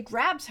 she actually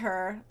grabs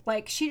her,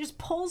 like she just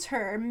pulls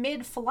her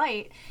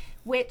mid-flight,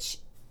 which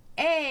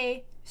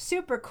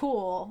super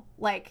cool,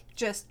 like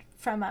just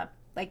from a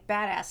like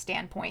badass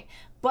standpoint,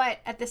 but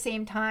at the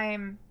same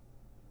time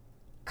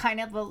kind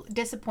of a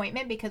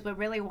disappointment, because we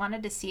really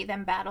wanted to see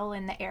them battle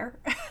in the air.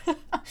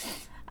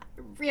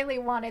 Really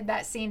wanted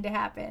that scene to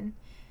happen.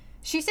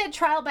 She said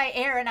trial by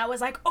air, and I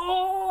was like,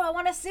 oh, I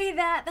want to see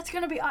that. That's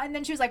gonna be. And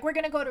then she was like, we're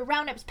gonna go to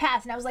Roundup's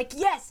Pass, and I was like,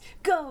 yes,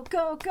 go.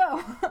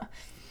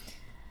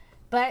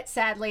 But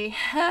sadly,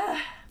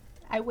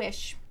 I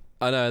wish.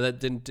 I know that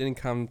didn't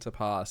come to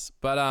pass.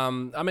 But I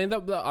mean,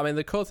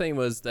 the cool thing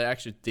was they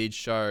actually did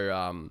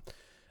show,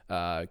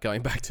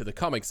 going back to the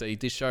comics, they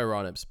did show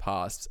Roundup's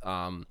Pass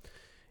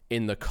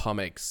in the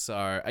comics.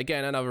 So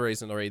again, another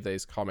reason to read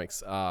these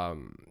comics.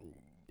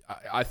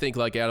 I think,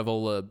 like, out of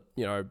all the,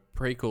 you know,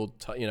 prequel,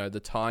 the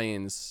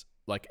tie-ins,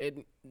 like, it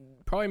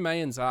probably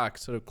Mayans arc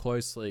sort of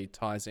closely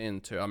ties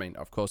into, I mean,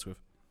 of course, with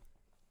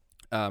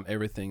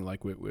everything,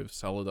 like, with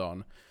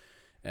Celadon,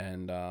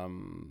 and,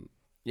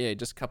 yeah,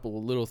 just a couple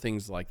of little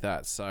things like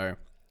that, so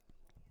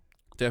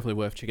definitely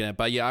worth checking out.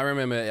 But, yeah, I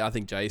remember, I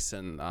think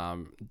Jason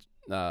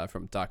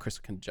from Dark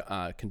Crystal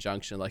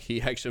Conjunction, like,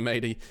 he actually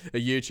made a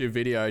YouTube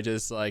video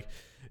just, like,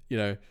 you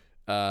know,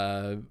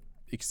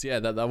 because, yeah,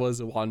 that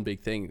was one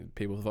big thing.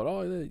 People thought,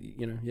 oh,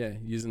 you know, yeah,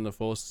 using the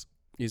force,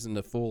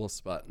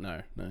 but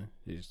no,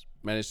 you just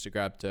managed to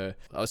grab her.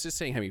 I was just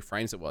seeing how many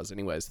frames it was.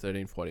 Anyways,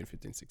 13, 14,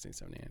 15, 16,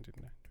 17, 18, 19,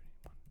 20,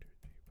 21, 22,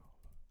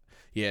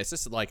 23. Yeah, it's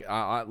just like,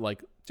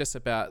 like just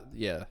about,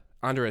 yeah,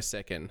 under a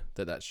second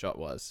that shot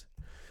was.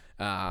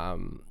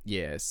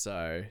 Yeah,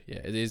 so yeah,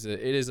 it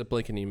is a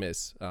blink and you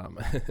miss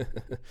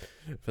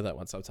for that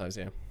one sometimes,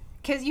 yeah.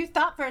 Because you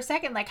thought for a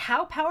second, like,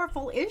 how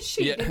powerful is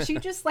she? Yeah. Did she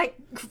just, like,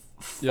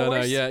 yank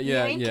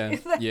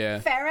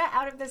Farah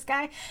out of the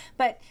sky?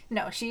 But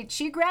no,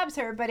 she grabs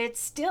her, but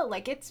it's still,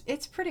 like,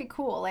 it's pretty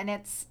cool, and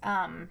it's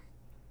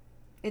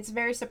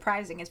very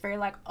surprising. It's very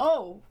like,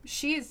 oh,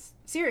 she's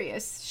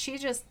serious. She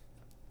just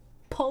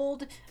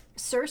pulled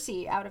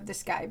Cersei out of the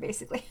sky,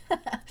 basically.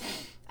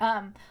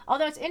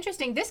 Although it's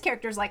interesting, this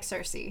character is like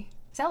Cersei.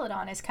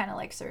 Celadon is kind of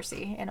like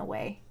Cersei in a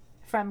way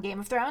from Game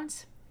of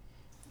Thrones.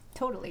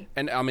 Totally.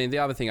 And I mean, the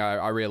other thing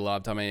I really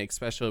loved, I mean,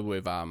 especially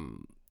with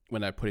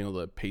when they're putting all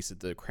the pieces of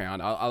the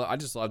crown, I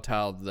just loved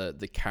how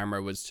the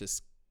camera was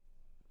just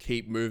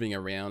keep moving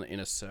around in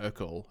a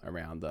circle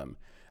around them.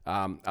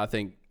 I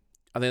think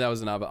that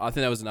was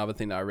another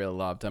thing that I really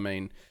loved. I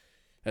mean,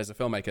 as a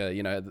filmmaker,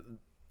 you know,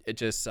 it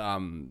just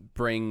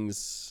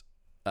brings,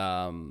 you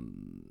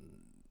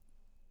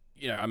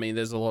know, I mean,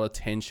 there's a lot of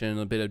tension,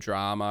 a bit of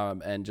drama,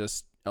 and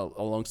just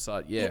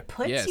alongside, it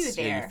puts you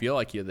there. Yeah, you feel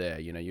like you're there.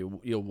 You know,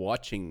 you're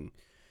watching,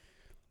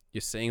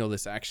 you're seeing all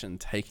this action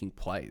taking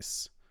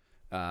place.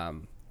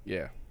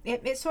 Yeah.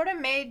 It sort of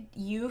made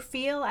you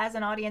feel as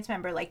an audience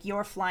member like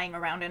you're flying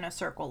around in a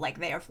circle, like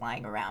they are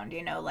flying around,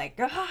 you know, like,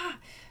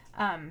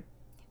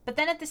 but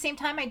then at the same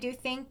time, I do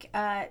think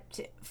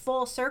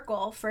full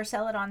circle for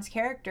Celadon's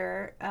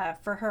character,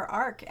 for her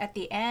arc at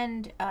the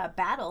end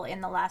battle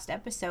in the last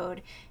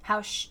episode,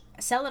 how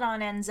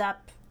Celadon ends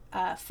up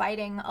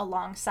fighting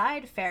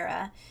alongside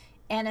Farah,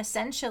 and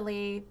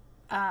essentially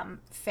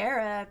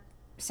Farah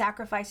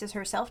sacrifices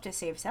herself to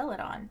save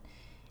Celadon.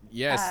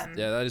 Yes,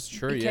 yeah, that is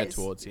true. Yeah,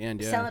 towards the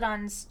end,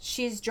 yeah.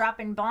 She's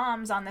dropping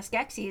bombs on the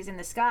Skeksis in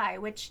the sky,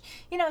 which,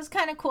 you know, is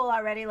kind of cool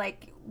already.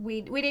 Like,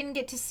 we didn't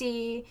get to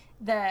see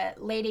the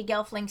Lady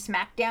Gelfling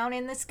smackdown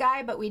in the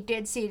sky, but we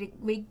did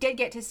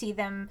get to see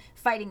them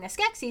fighting the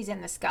Skeksis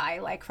in the sky,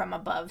 like from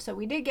above. So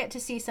we did get to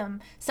see some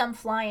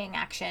flying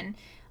action.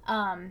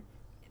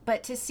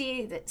 But to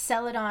see that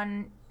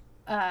Celadon,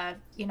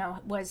 you know,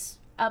 was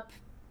up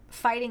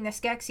fighting the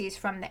Skeksis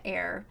from the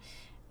air,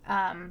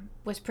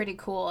 was pretty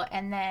cool.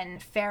 And then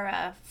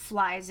Farah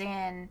flies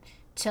in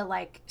to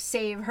like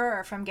save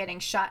her from getting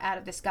shot out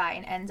of the sky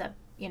and ends up,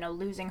 you know,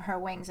 losing her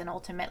wings and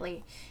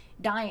ultimately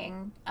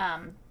dying,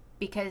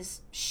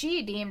 because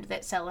she deemed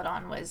that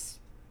Celadon was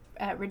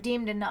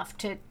redeemed enough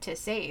to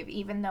save,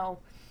 even though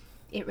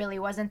it really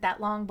wasn't that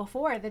long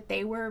before that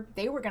they were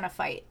gonna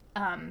fight.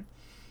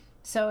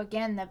 So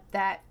again,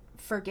 that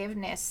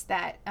forgiveness,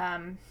 that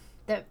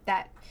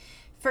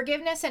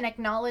forgiveness and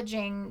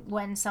acknowledging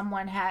when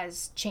someone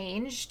has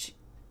changed,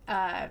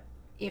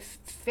 if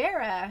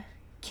Farah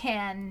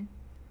can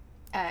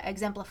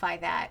exemplify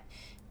that,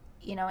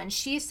 you know, and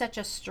she's such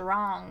a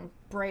strong,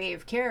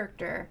 brave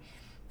character,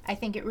 I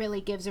think it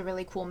really gives a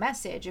really cool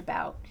message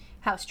about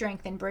how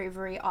strength and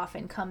bravery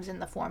often comes in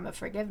the form of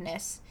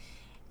forgiveness.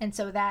 And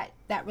so that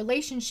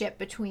relationship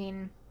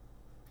between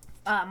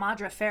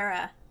Madra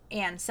Farah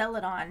and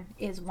Celadon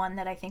is one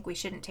that I think we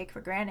shouldn't take for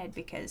granted,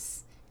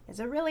 because is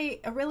a really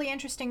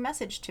interesting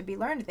message to be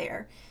learned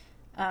there,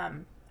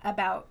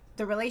 about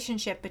the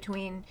relationship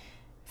between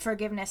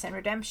forgiveness and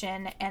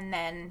redemption, and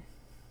then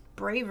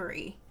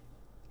bravery,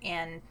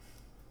 and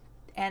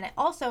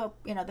also,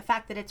 you know, the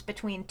fact that it's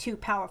between two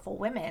powerful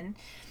women,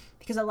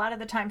 because a lot of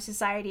the time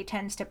society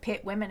tends to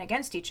pit women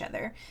against each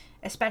other,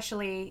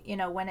 especially, you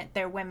know, when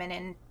they're women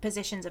in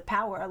positions of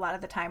power. A lot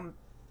of the time,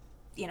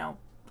 you know,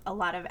 a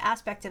lot of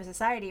aspects of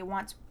society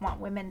want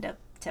women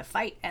to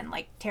fight and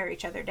like tear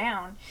each other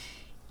down.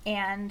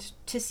 And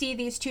to see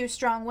these two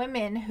strong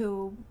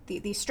women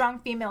these strong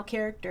female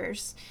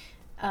characters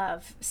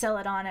of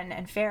Celadon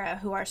and Farah,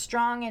 who are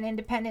strong and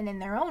independent in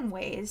their own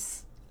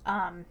ways,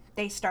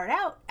 they start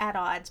out at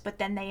odds, but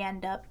then they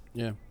end up,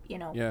 you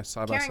know,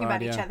 side by caring side,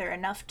 about each other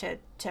enough to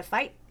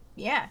fight.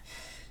 Yeah.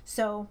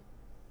 So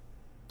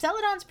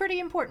Celadon's pretty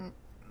important.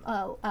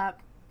 A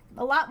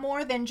lot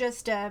more than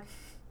just a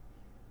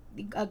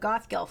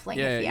goth gelfling.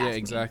 If you ask me.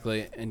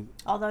 Exactly. And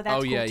although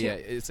that's cool too.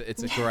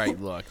 It's a great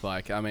look.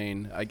 Like, I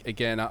mean,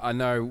 I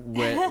know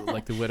where,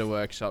 like, the Widow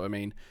Workshop, I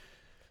mean,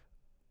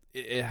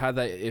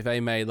 if they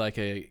made like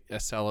a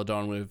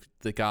Celadon with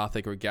the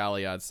Gothic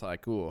regalia, it's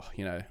like, ooh,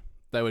 you know,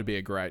 that would be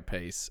a great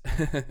piece.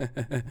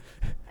 That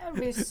would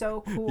be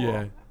so cool.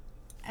 Yeah.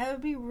 That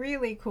would be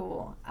really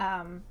cool.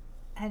 And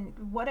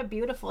what a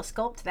beautiful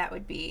sculpt that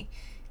would be.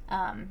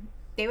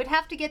 They would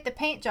have to get the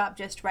paint job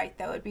just right,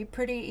 though. It'd be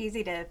pretty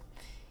easy to,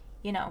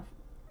 you know,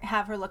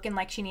 have her looking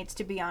like she needs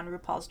to be on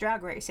RuPaul's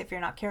Drag Race if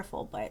you're not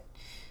careful. But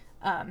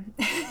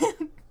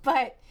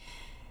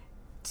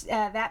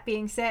that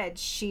being said,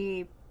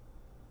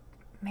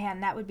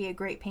 that would be a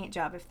great paint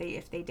job if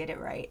they did it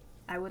right.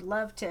 I would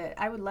love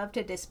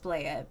to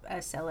display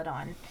a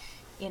Celadon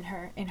in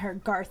her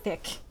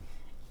Gothic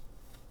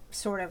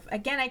sort of.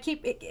 Again,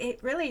 it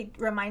really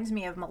reminds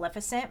me of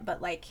Maleficent,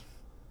 but like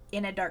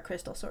in a Dark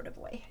Crystal sort of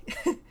way.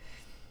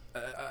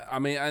 I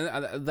mean,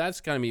 that's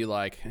going to be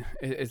like,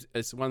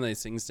 it's one of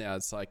those things now.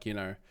 It's like, you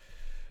know,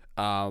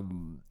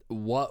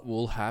 what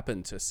will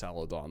happen to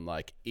Celadon?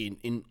 Like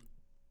in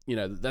you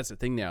know, that's the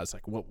thing now. It's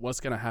like, what's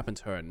going to happen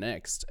to her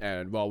next?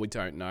 And while we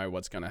don't know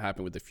what's going to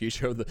happen with the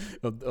future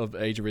of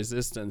Age of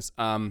Resistance,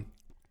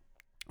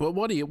 Well,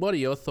 what are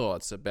your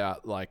thoughts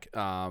about like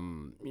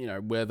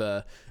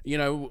whether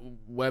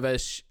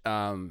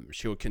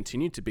she'll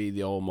continue to be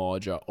the old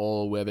Maudra,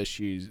 or whether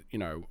she's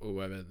or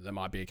whether there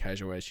might be a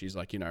occasion where she's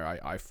like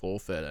I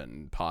forfeit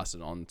and pass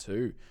it on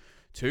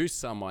to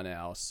someone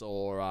else,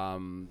 or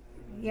to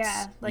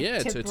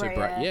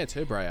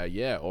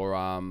Brea, or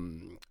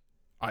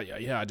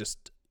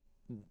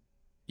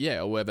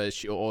or whether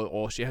she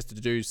or she has to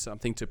do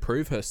something to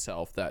prove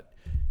herself that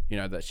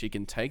that she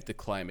can take the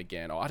claim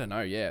again, or I don't know.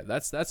 Yeah,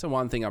 that's the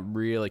one thing I'm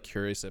really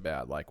curious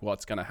about, like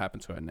what's going to happen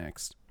to her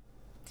next.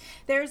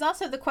 There's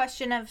also the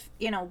question of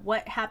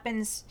what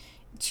happens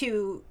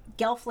to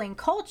Gelfling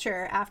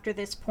culture after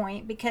this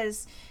point,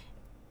 because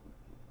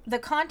the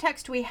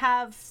context we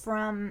have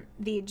from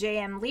the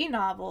J.M. Lee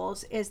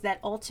novels is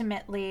that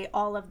ultimately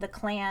all of the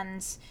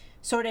clans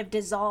sort of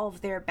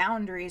dissolve their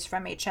boundaries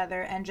from each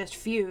other and just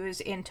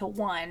fuse into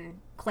one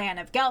clan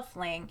of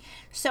Gelfling.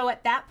 So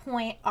at that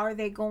point, are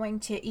they going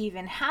to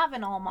even have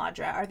an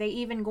All-Maudra? Are they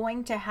even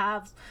going to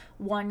have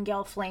one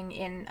Gelfling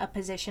in a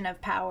position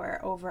of power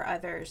over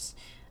others,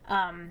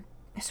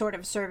 sort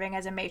of serving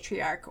as a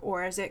matriarch?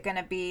 Or is it going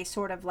to be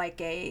sort of like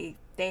they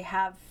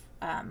have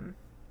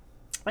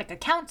like a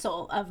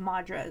council of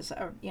Maudras,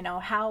 or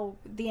how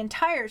the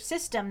entire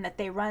system that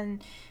they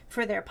run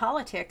for their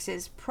politics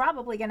is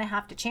probably going to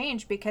have to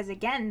change, because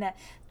again,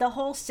 the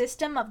whole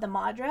system of the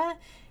Maudra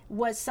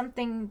was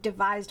something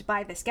devised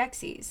by the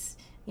Skeksis.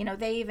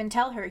 They even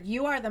tell her,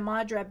 you are the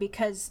Maudra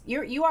because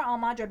you are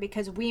All-Maudra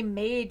because we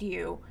made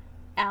you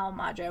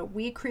All-Maudra.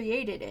 We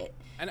created it.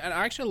 And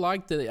I actually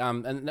like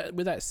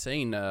with that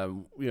scene,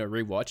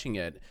 rewatching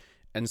it,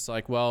 and it's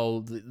like, well,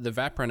 the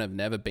Vapran have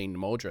never been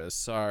Maudras,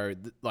 so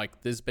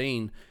there's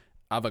been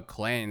other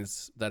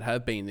clans that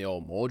have been the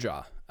old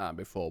Maudra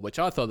before, which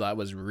I thought that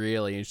was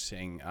really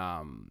interesting.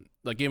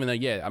 Even though,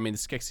 the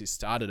Skeksis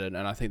started it,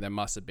 and I think they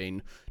must have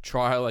been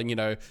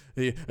trialing,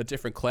 a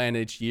different clan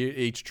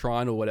each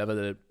trine or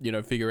whatever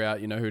to, figure out,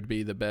 who'd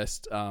be the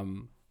best. And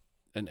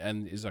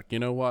is like,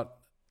 what?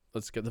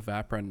 Let's get the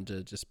Vapran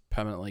to just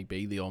permanently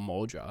be the old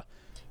Maudra.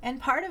 And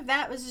part of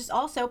that was just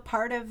also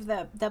part of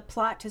the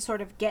plot to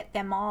sort of get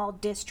them all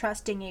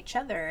distrusting each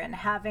other and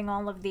having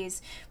all of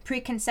these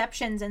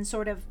preconceptions and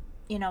sort of,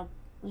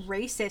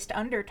 racist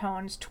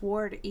undertones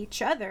toward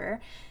each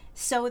other,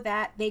 so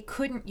that they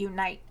couldn't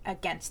unite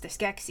against the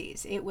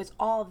Skeksis. It was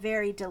all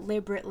very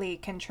deliberately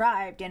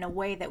contrived in a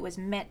way that was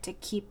meant to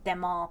keep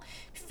them all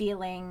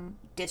feeling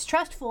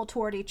distrustful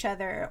toward each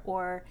other,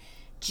 or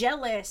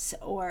jealous,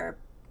 or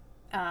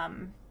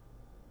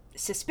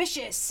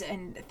suspicious,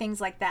 and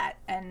things like that.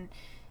 And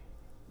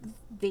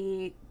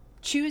the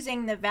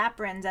choosing the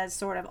Vaprans as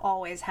sort of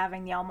always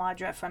having the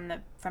All-Maudra from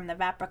the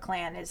Vapra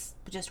clan is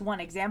just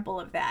one example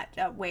of that,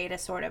 a way to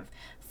sort of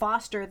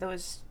foster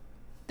those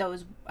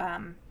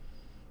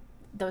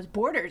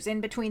borders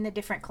in between the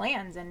different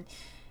clans. And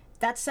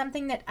that's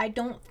something that I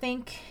don't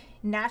think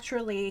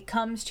naturally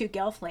comes to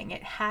Gelfling.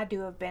 It had to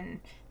have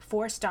been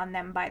forced on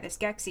them by the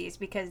Skeksis,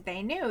 because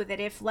they knew that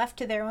if left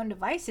to their own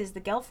devices,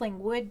 the Gelfling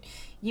would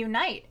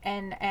unite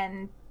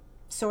and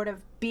sort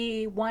of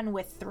be one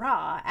with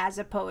Thra, as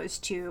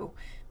opposed to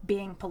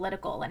being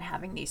political and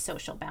having these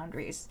social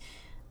boundaries.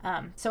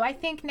 So I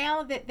think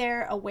now that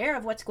they're aware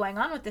of what's going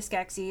on with the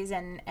Skeksis,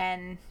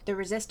 and the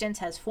resistance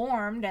has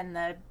formed and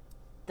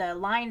the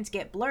lines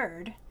get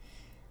blurred,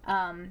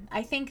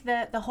 I think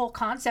that the whole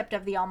concept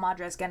of the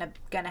All-Maudra is gonna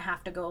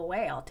have to go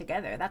away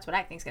altogether. That's what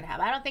I think is gonna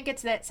happen. I don't think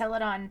it's that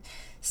Celadon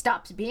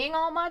stops being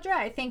All-Maudra.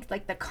 I think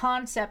the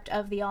concept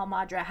of the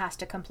All-Maudra has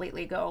to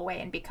completely go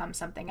away and become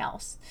something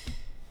else.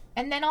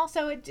 And then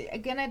also it's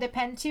gonna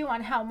depend too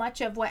on how much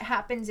of what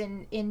happens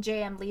in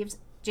J.M. Lee's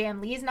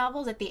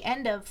novels at the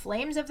end of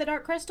Flames of the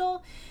Dark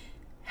Crystal,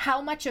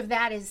 how much of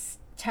that is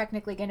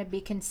technically going to be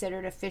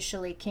considered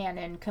officially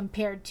canon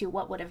compared to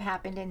what would have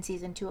happened in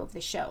season 2 of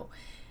the show.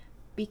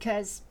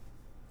 Because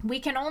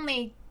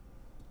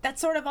that's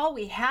sort of all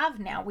we have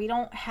now. We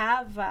don't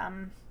have,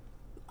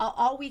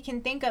 all we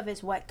can think of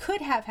is what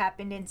could have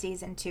happened in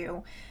season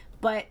 2,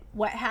 but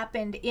what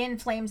happened in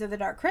Flames of the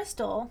Dark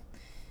Crystal,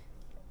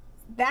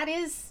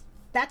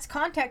 that's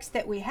context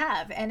that we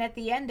have. And at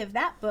the end of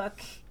that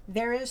book,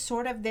 there is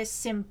sort of this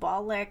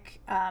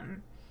symbolic,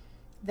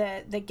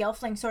 the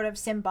Gelfling sort of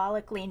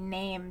symbolically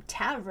name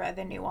Tavra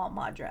the new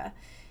All-Maudra.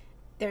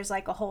 There's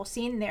like a whole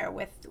scene there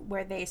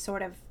where they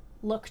sort of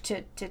look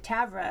to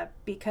Tavra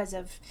because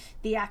of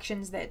the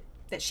actions that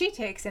she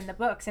takes in the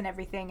books and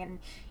everything. And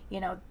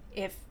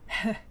if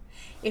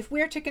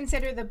we're to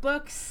consider the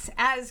books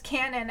as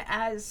canon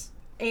as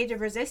Age of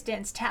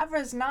Resistance,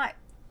 Tavra's not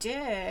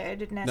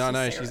dead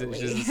necessarily. No,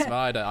 she's a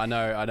spider. I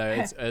know.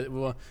 It's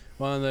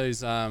one of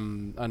those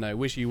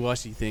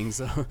wishy-washy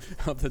things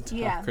of the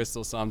Dark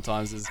Crystal.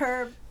 Sometimes is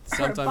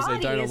sometimes they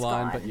don't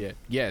align, but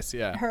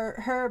yeah.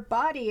 Her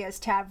body as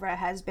Tavra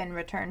has been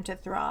returned to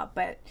Thra,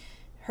 but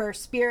her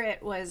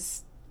spirit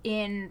was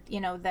in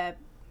the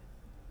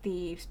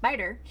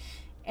spider,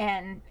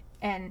 and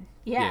then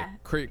she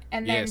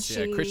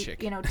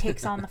Kritchik.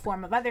 takes on the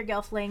form of other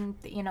Gelfling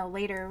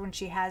later when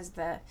she has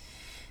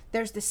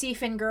there's the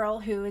Siphon girl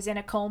who is in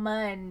a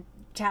coma and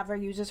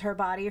Tavra uses her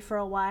body for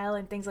a while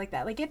and things like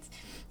that. Like it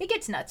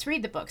gets nuts.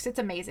 Read the books. It's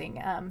amazing.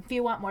 If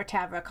you want more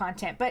Tavra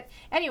content. But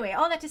anyway,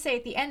 all that to say,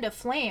 at the end of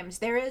Flames,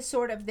 there is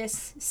sort of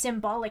this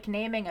symbolic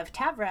naming of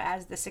Tavra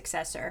as the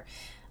successor.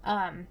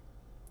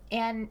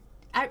 And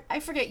I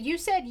forget, you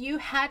said you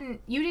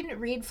didn't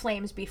read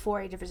Flames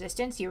before Age of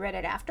Resistance. You read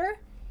it after?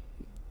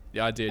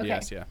 Yeah, I did. Okay.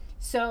 Yes, yeah.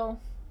 So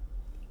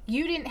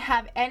you didn't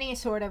have any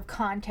sort of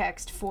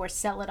context for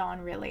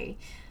Celadon really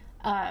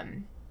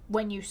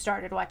when you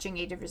started watching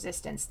Age of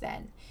Resistance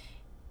then,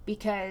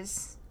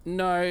 because...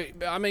 No,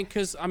 I mean,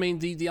 because,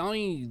 the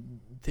only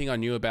thing I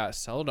knew about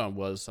Celadon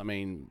was,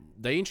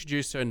 they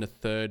introduced her in the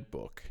third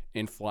book,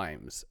 in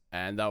Flames,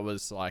 and that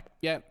was like,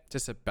 yeah,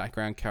 just a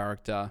background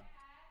character.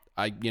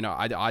 I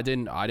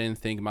didn't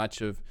think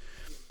much of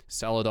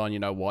Celadon,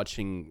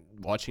 watching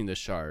the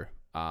show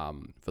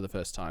for the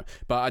first time.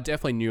 But I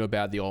definitely knew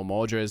about the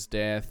All-Maudra's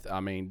death.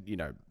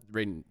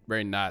 Reading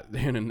that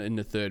in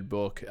the third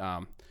book,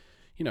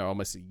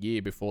 almost a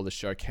year before the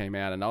show came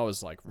out, and I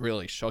was like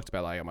really shocked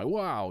about I'm like,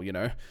 wow,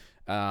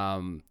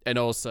 and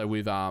also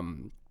with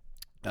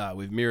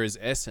Mira's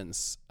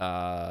essence,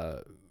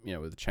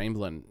 with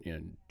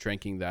Chamberlain,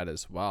 drinking that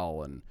as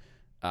well, and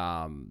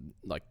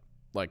like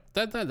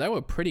that they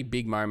were pretty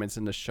big moments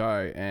in the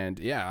show, and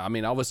yeah,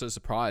 I was so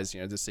surprised,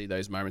 to see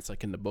those moments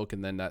like in the book,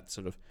 and then that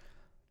sort of,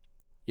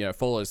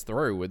 follows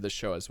through with the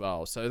show as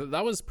well. So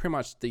that was pretty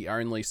much the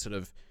only sort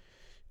of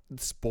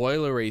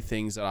spoilery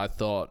things that I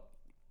thought.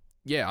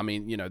 Yeah, I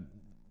know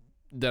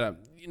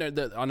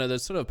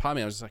there's sort of part of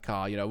me I was just like,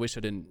 I wish I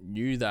didn't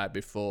knew that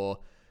before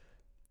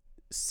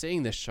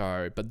seeing the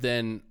show. But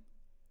then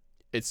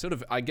it's sort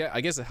of, I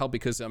guess it helped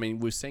because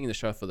we're seeing the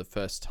show for the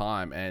first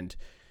time, and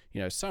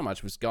so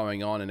much was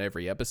going on in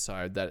every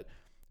episode that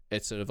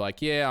it's sort of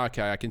like, yeah,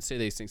 okay, I can see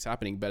these things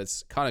happening, but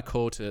it's kind of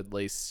cool to at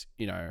least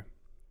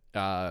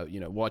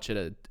watch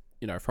it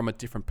from a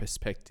different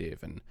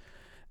perspective, and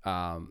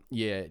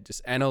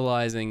just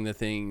analyzing the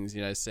things,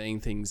 seeing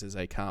things as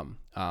they come.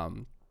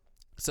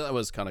 So that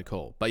was kind of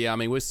cool. But yeah,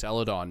 with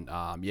Celadon,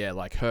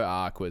 like her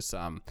arc was,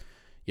 I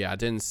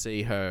didn't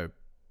see her,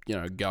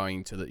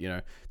 going to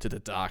the, to the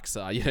dark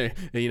side,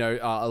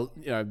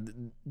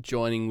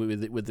 joining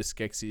with the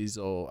Skeksis,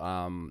 or,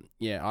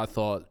 I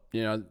thought,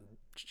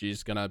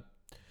 she's gonna,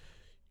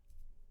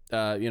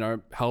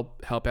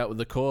 help out with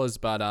the cause,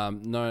 but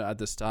no, at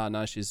the start,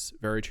 no, she's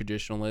very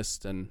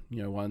traditionalist, and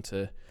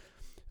wanted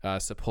to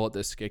support the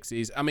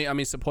Skeksis.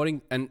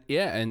 Supporting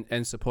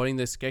supporting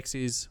the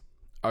Skeksis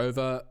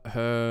over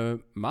her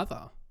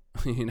mother,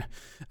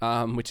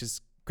 which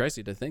is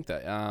crazy to think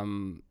that.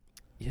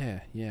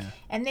 Yeah.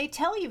 And they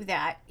tell you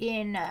that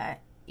in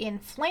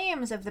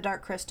Flames of the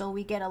Dark Crystal,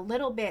 we get a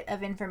little bit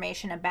of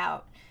information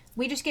about.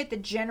 We just get the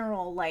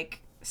general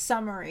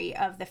summary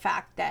of the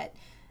fact that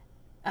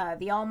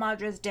the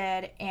All-Maudra's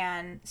dead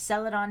and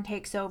Celadon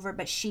takes over,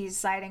 but she's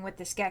siding with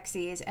the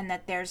Skeksis, and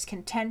that there's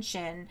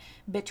contention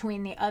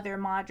between the other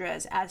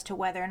Maudras as to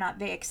whether or not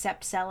they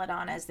accept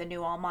Celadon as the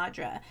new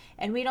All-Maudra.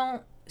 And we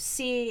don't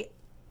see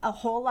a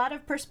whole lot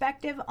of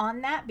perspective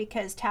on that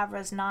because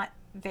Tavra's not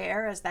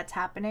there as that's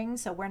happening,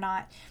 so we're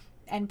not,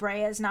 and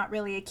Brea's not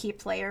really a key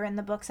player in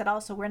the books at all,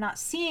 so we're not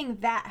seeing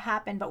that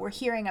happen, but we're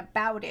hearing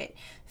about it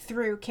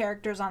through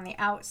characters on the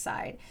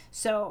outside.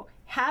 So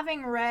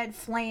having read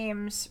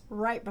Flames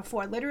right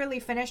before,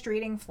 literally finished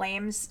reading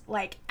Flames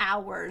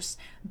hours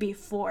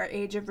before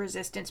Age of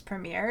Resistance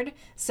premiered,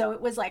 so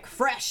it was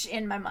fresh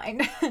in my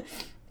mind.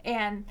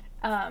 And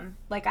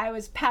I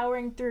was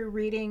powering through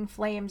reading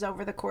Flames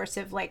over the course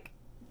of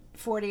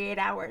 48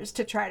 hours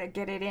to try to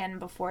get it in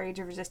before Age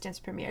of Resistance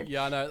premiered.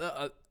 Yeah,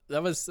 no,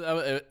 it was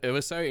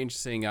so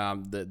interesting,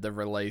 the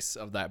release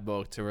of that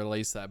book, to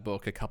release that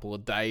book a couple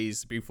of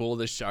days before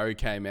the show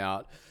came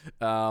out.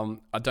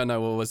 I don't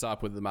know what was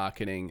up with the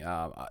marketing.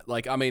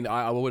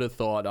 I would have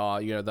thought,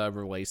 they'll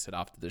release it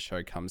after the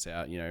show comes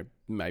out,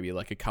 maybe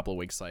a couple of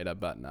weeks later,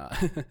 but nah.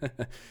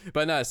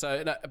 But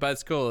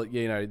it's cool,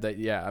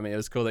 it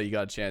was cool that you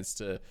got a chance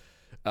to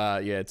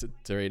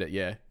read it,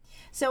 yeah.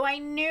 So I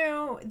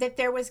knew that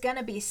there was going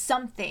to be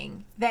some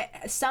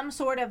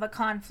sort of a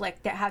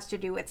conflict that has to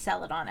do with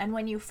Celadon. And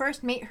when you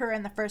first meet her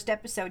in the first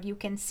episode, you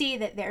can see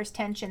that there's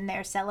tension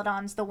there.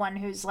 Celadon's the one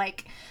who's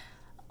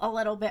a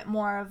little bit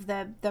more of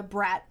the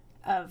brat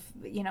of,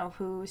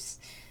 who's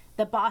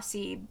the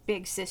bossy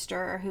big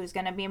sister, who's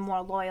going to be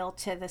more loyal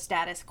to the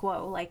status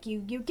quo.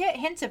 You get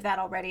hints of that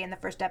already in the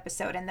first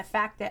episode. And the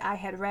fact that I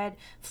had read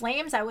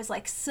Flames, I was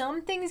like,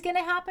 something's going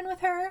to happen with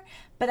her,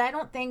 but I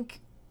don't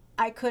think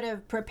I could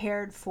have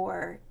prepared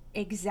for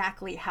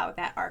exactly how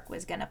that arc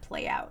was going to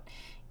play out.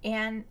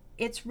 And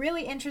it's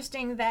really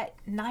interesting that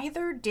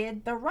neither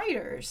did the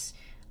writers.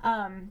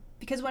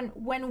 Because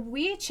when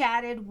we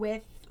chatted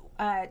with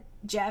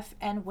Jeff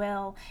and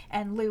Will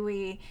and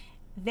Louis,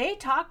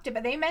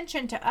 they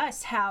mentioned to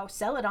us how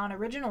Celadon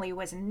originally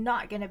was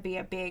not going to be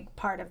a big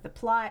part of the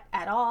plot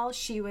at all.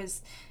 She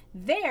was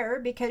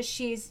there because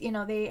she's,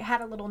 they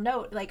had a little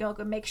note,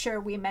 make sure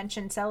we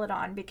mention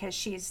Celadon because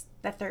she's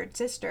the third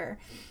sister.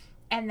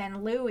 And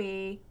then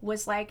Louis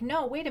was like,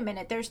 no, wait a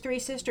minute, there's 3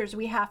 sisters.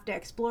 We have to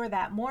explore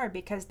that more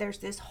because there's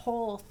this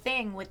whole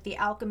thing with the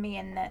alchemy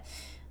and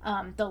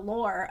the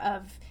lore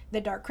of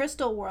the Dark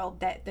Crystal world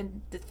that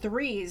the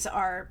threes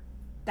are,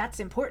 that's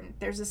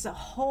important. There's this a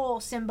whole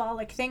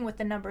symbolic thing with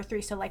the number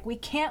 3. So like, we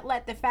can't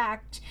let the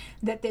fact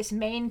that this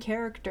main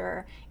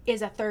character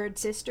is a 3rd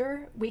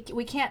sister, we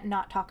can't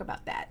not talk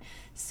about that.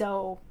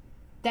 So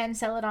then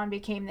Celadon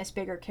became this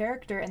bigger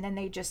character, and then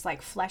they just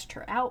like fleshed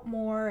her out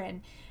more.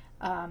 And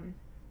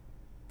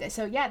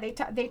so yeah,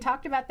 they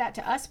talked about that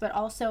to us, but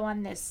also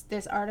on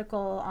this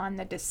article on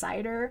the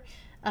Decider,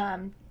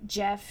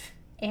 Jeff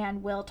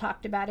and Will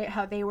talked about it,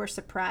 how they were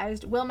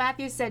surprised. Will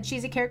Matthews said,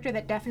 she's a character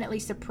that definitely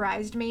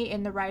surprised me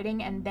in the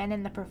writing and then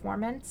in the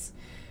performance.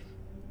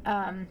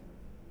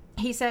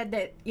 He said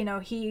that, you know,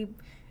 he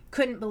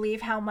couldn't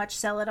believe how much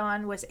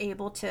Celadon was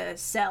able to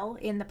sell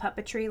in the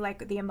puppetry,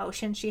 like the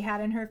emotion she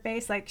had in her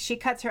face. Like, she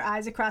cuts her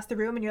eyes across the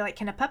room and you're like,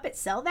 can a puppet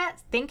sell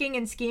that? Thinking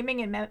and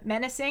scheming and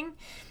menacing.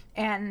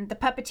 And the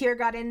puppeteer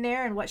got in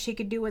there, and what she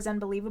could do was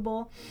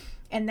unbelievable.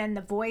 And then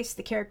the voice,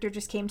 the character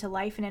just came to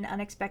life in an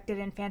unexpected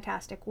and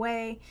fantastic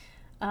way.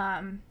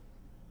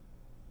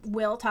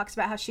 Will talks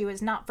about how she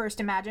was not first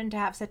imagined to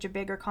have such a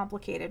big or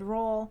complicated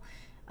role.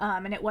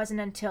 And it wasn't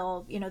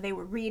until, you know, they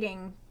were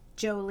reading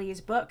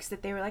Jolie's books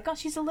that they were like, oh,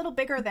 she's a little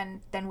bigger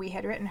than we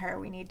had written her.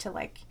 We need to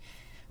like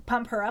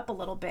pump her up a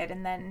little bit.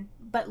 And then,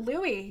 but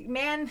Louis,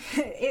 man,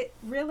 it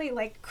really,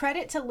 like,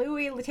 credit to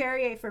Louis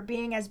Leterrier for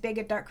being as big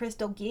a Dark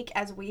Crystal geek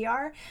as we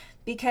are,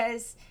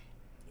 because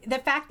the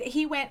fact that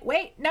he went,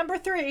 wait, number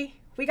 3,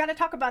 we got to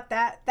talk about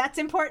that. That's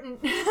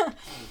important.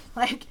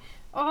 Like,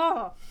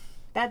 oh,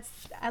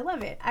 I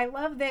love it. I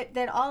love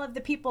that all of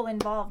the people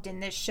involved in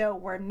this show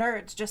were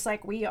nerds just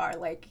like we are.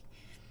 Like,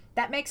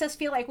 that makes us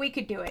feel like we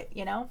could do it,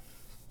 you know?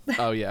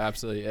 Oh yeah,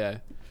 absolutely, yeah.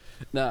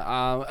 No,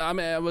 I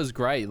mean, it was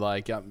great.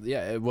 Like,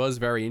 yeah, it was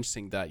very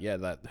interesting that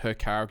her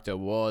character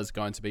was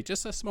going to be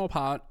just a small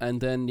part, and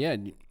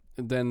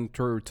then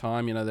through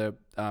time, you know, they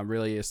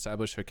really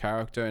established her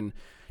character and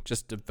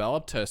just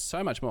developed her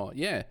so much more.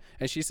 Yeah,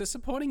 and she's a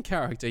supporting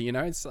character, you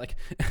know. It's like,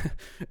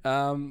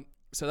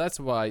 so that's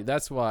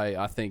why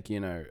I think,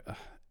 you know,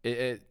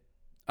 it.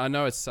 I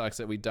know it sucks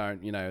that we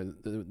don't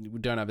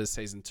have a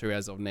season 2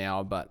 as of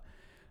now, but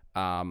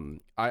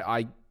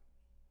I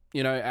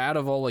you know, out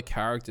of all the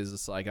characters,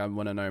 it's like I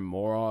want to know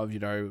more of, you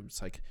know,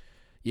 it's like,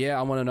 yeah,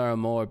 I want to know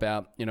more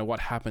about, you know, what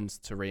happens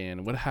to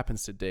Rhiannon, what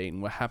happens to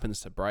Dean, what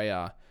happens to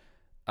Brea.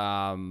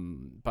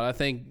 But I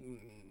think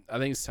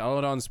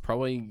Celadon's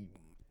probably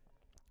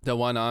the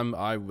one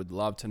I would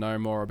love to know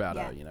more about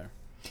her, you know.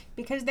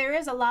 Because there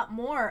is a lot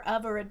more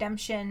of a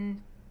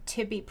redemption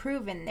to be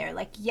proven there.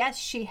 Like, yes,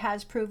 she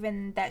has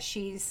proven that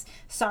she's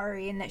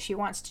sorry and that she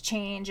wants to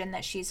change and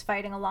that she's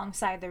fighting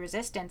alongside the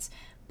resistance,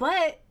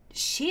 but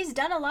she's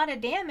done a lot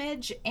of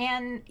damage,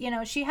 and, you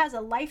know, she has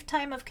a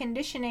lifetime of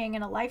conditioning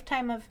and a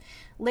lifetime of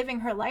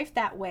living her life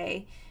that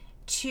way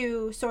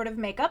to sort of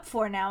make up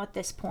for now at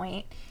this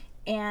point.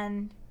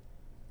 And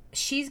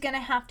she's going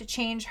to have to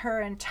change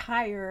her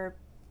entire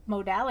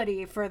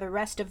modality for the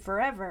rest of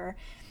forever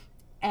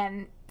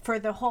and for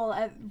the whole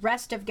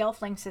rest of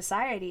Gelfling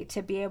society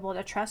to be able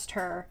to trust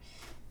her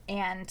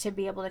and to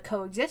be able to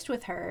coexist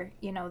with her.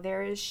 You know,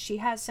 she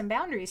has some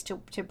boundaries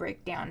to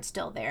break down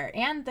still there.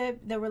 And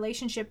the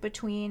relationship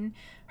between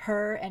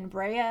her and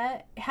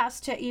Brea has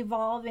to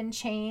evolve and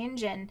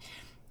change. And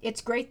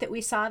it's great that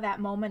we saw that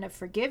moment of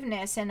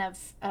forgiveness and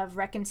of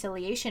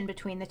reconciliation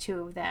between the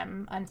two of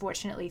them,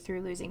 unfortunately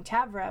through losing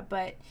Tavra.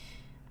 But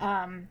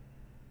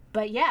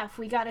yeah, if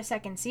we got a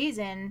second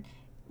season,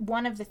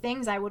 one of the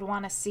things I would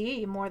want to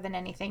see more than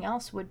anything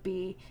else would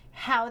be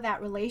how that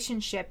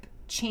relationship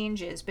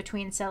changes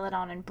between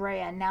Celadon and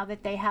Brea now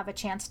that they have a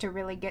chance to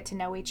really get to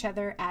know each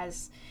other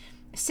as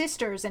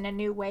sisters in a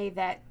new way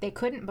that they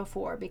couldn't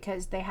before,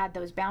 because they had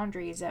those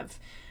boundaries of,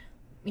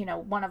 you know,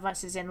 one of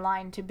us is in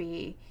line to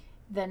be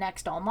the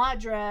next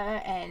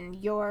Almadra, and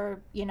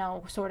you're, you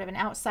know, sort of an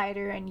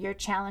outsider and you're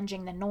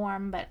challenging the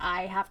norm, but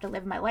I have to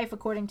live my life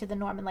according to the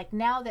norm. And like,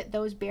 now that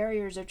those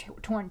barriers are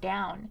torn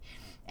down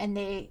and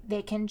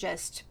they can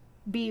just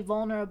be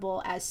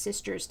vulnerable as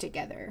sisters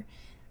together,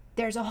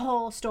 there's a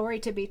whole story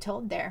to be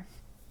told there.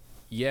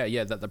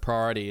 Yeah, that the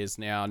priority is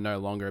now no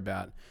longer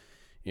about,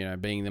 you know,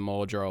 being the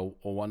Mordra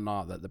or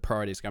whatnot, that the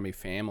priority is going to be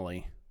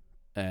family.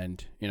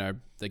 And, you know,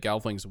 the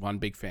Gelfling's one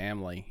big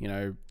family, you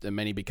know, the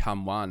many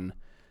become one.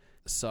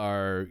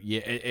 So,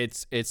 yeah,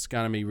 it's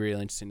going to be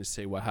really interesting to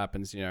see what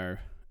happens, you know,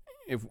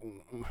 if,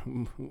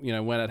 you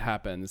know, when it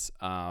happens.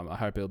 I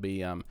hope it'll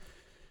be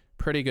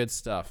pretty good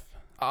stuff.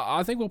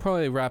 I think we'll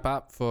probably wrap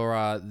up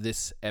for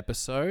this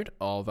episode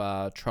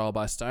of Trial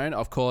by Stone.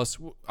 Of course,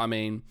 I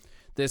mean,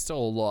 there's still a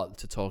lot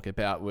to talk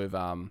about with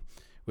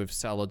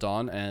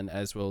Celadon, and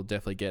as we'll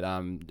definitely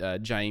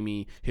get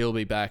Jamie, he'll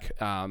be back,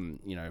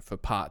 you know, for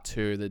part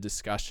 2 of the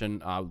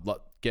discussion.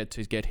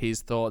 Get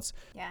his thoughts.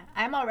 Yeah,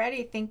 I'm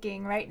already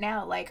thinking right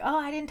now, like, oh,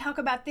 I didn't talk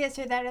about this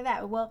or that or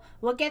that.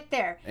 We'll get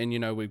there. And, you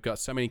know, we've got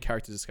so many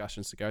character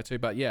discussions to go to,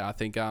 but yeah, I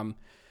think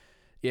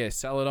yeah,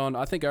 Celadon,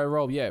 I think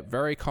overall, yeah,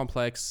 very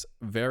complex,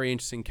 very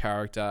interesting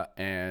character,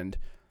 and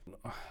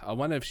I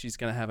wonder if she's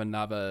going to have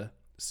another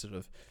sort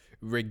of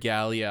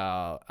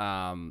regalia,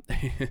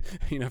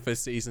 for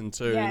season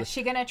 2. Yeah, is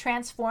she going to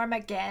transform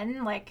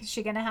again? Like, is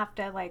she going to have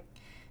to, like,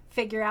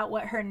 figure out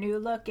what her new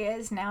look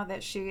is now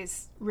that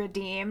she's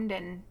redeemed,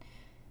 and,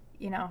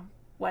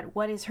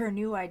 what is her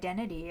new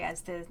identity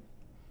as the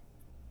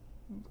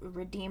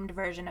redeemed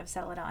version of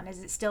Celadon?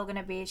 Is it still going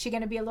to be, is she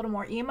going to be a little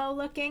more emo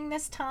looking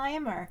this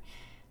time, or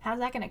how's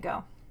that going to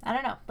go? I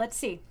don't know. Let's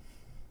see.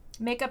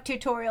 Makeup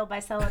tutorial by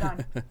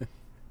Celadon.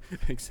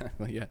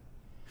 Exactly, yeah.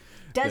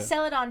 Does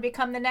Celadon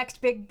become the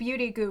next big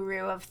beauty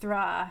guru of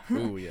Thra?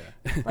 Ooh, yeah.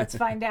 Let's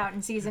find out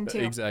in season 2.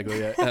 Exactly,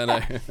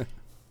 yeah.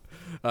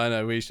 I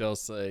know, we shall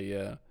see,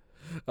 yeah.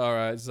 All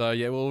right, so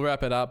yeah, we'll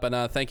wrap it up,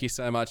 and thank you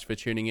so much for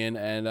tuning in,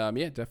 and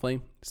yeah,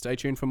 definitely stay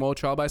tuned for more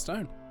Trial by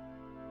Stone.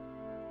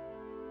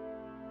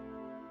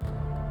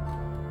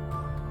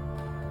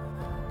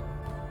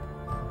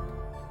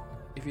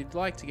 If you'd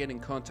like to get in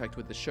contact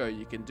with the show,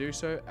 you can do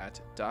so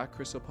at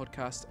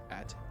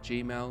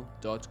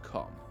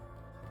darkcrystalpodcast@gmail.com.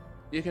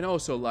 You can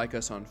also like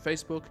us on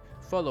Facebook,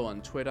 follow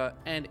on Twitter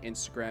and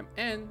Instagram,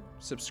 and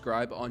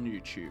subscribe on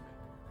YouTube.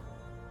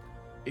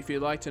 If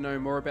you'd like to know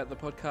more about the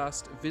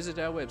podcast, visit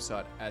our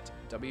website at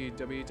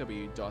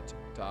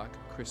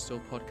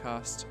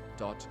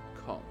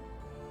www.darkcrystalpodcast.com.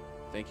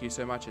 Thank you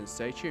so much, and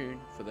stay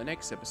tuned for the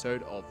next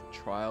episode of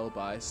Trial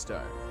by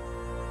Stone.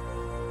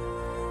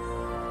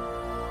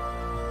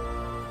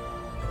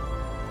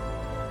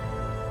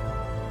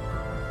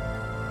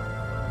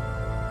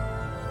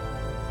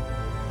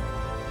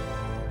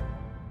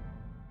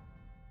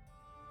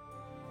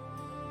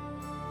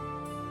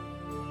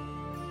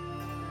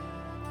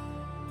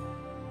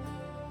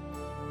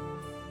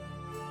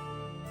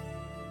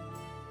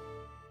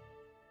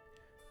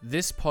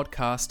 This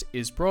podcast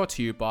is brought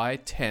to you by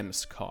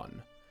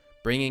ThamesCon,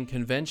 bringing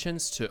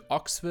conventions to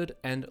Oxford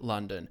and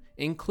London,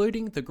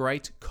 including the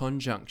Great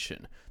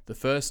Conjunction, the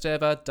first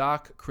ever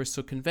Dark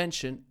Crystal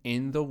convention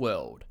in the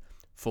world.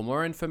 For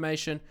more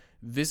information,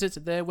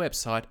 visit their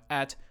website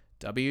at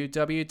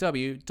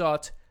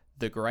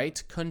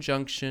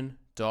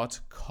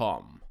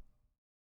www.thegreatconjunction.com.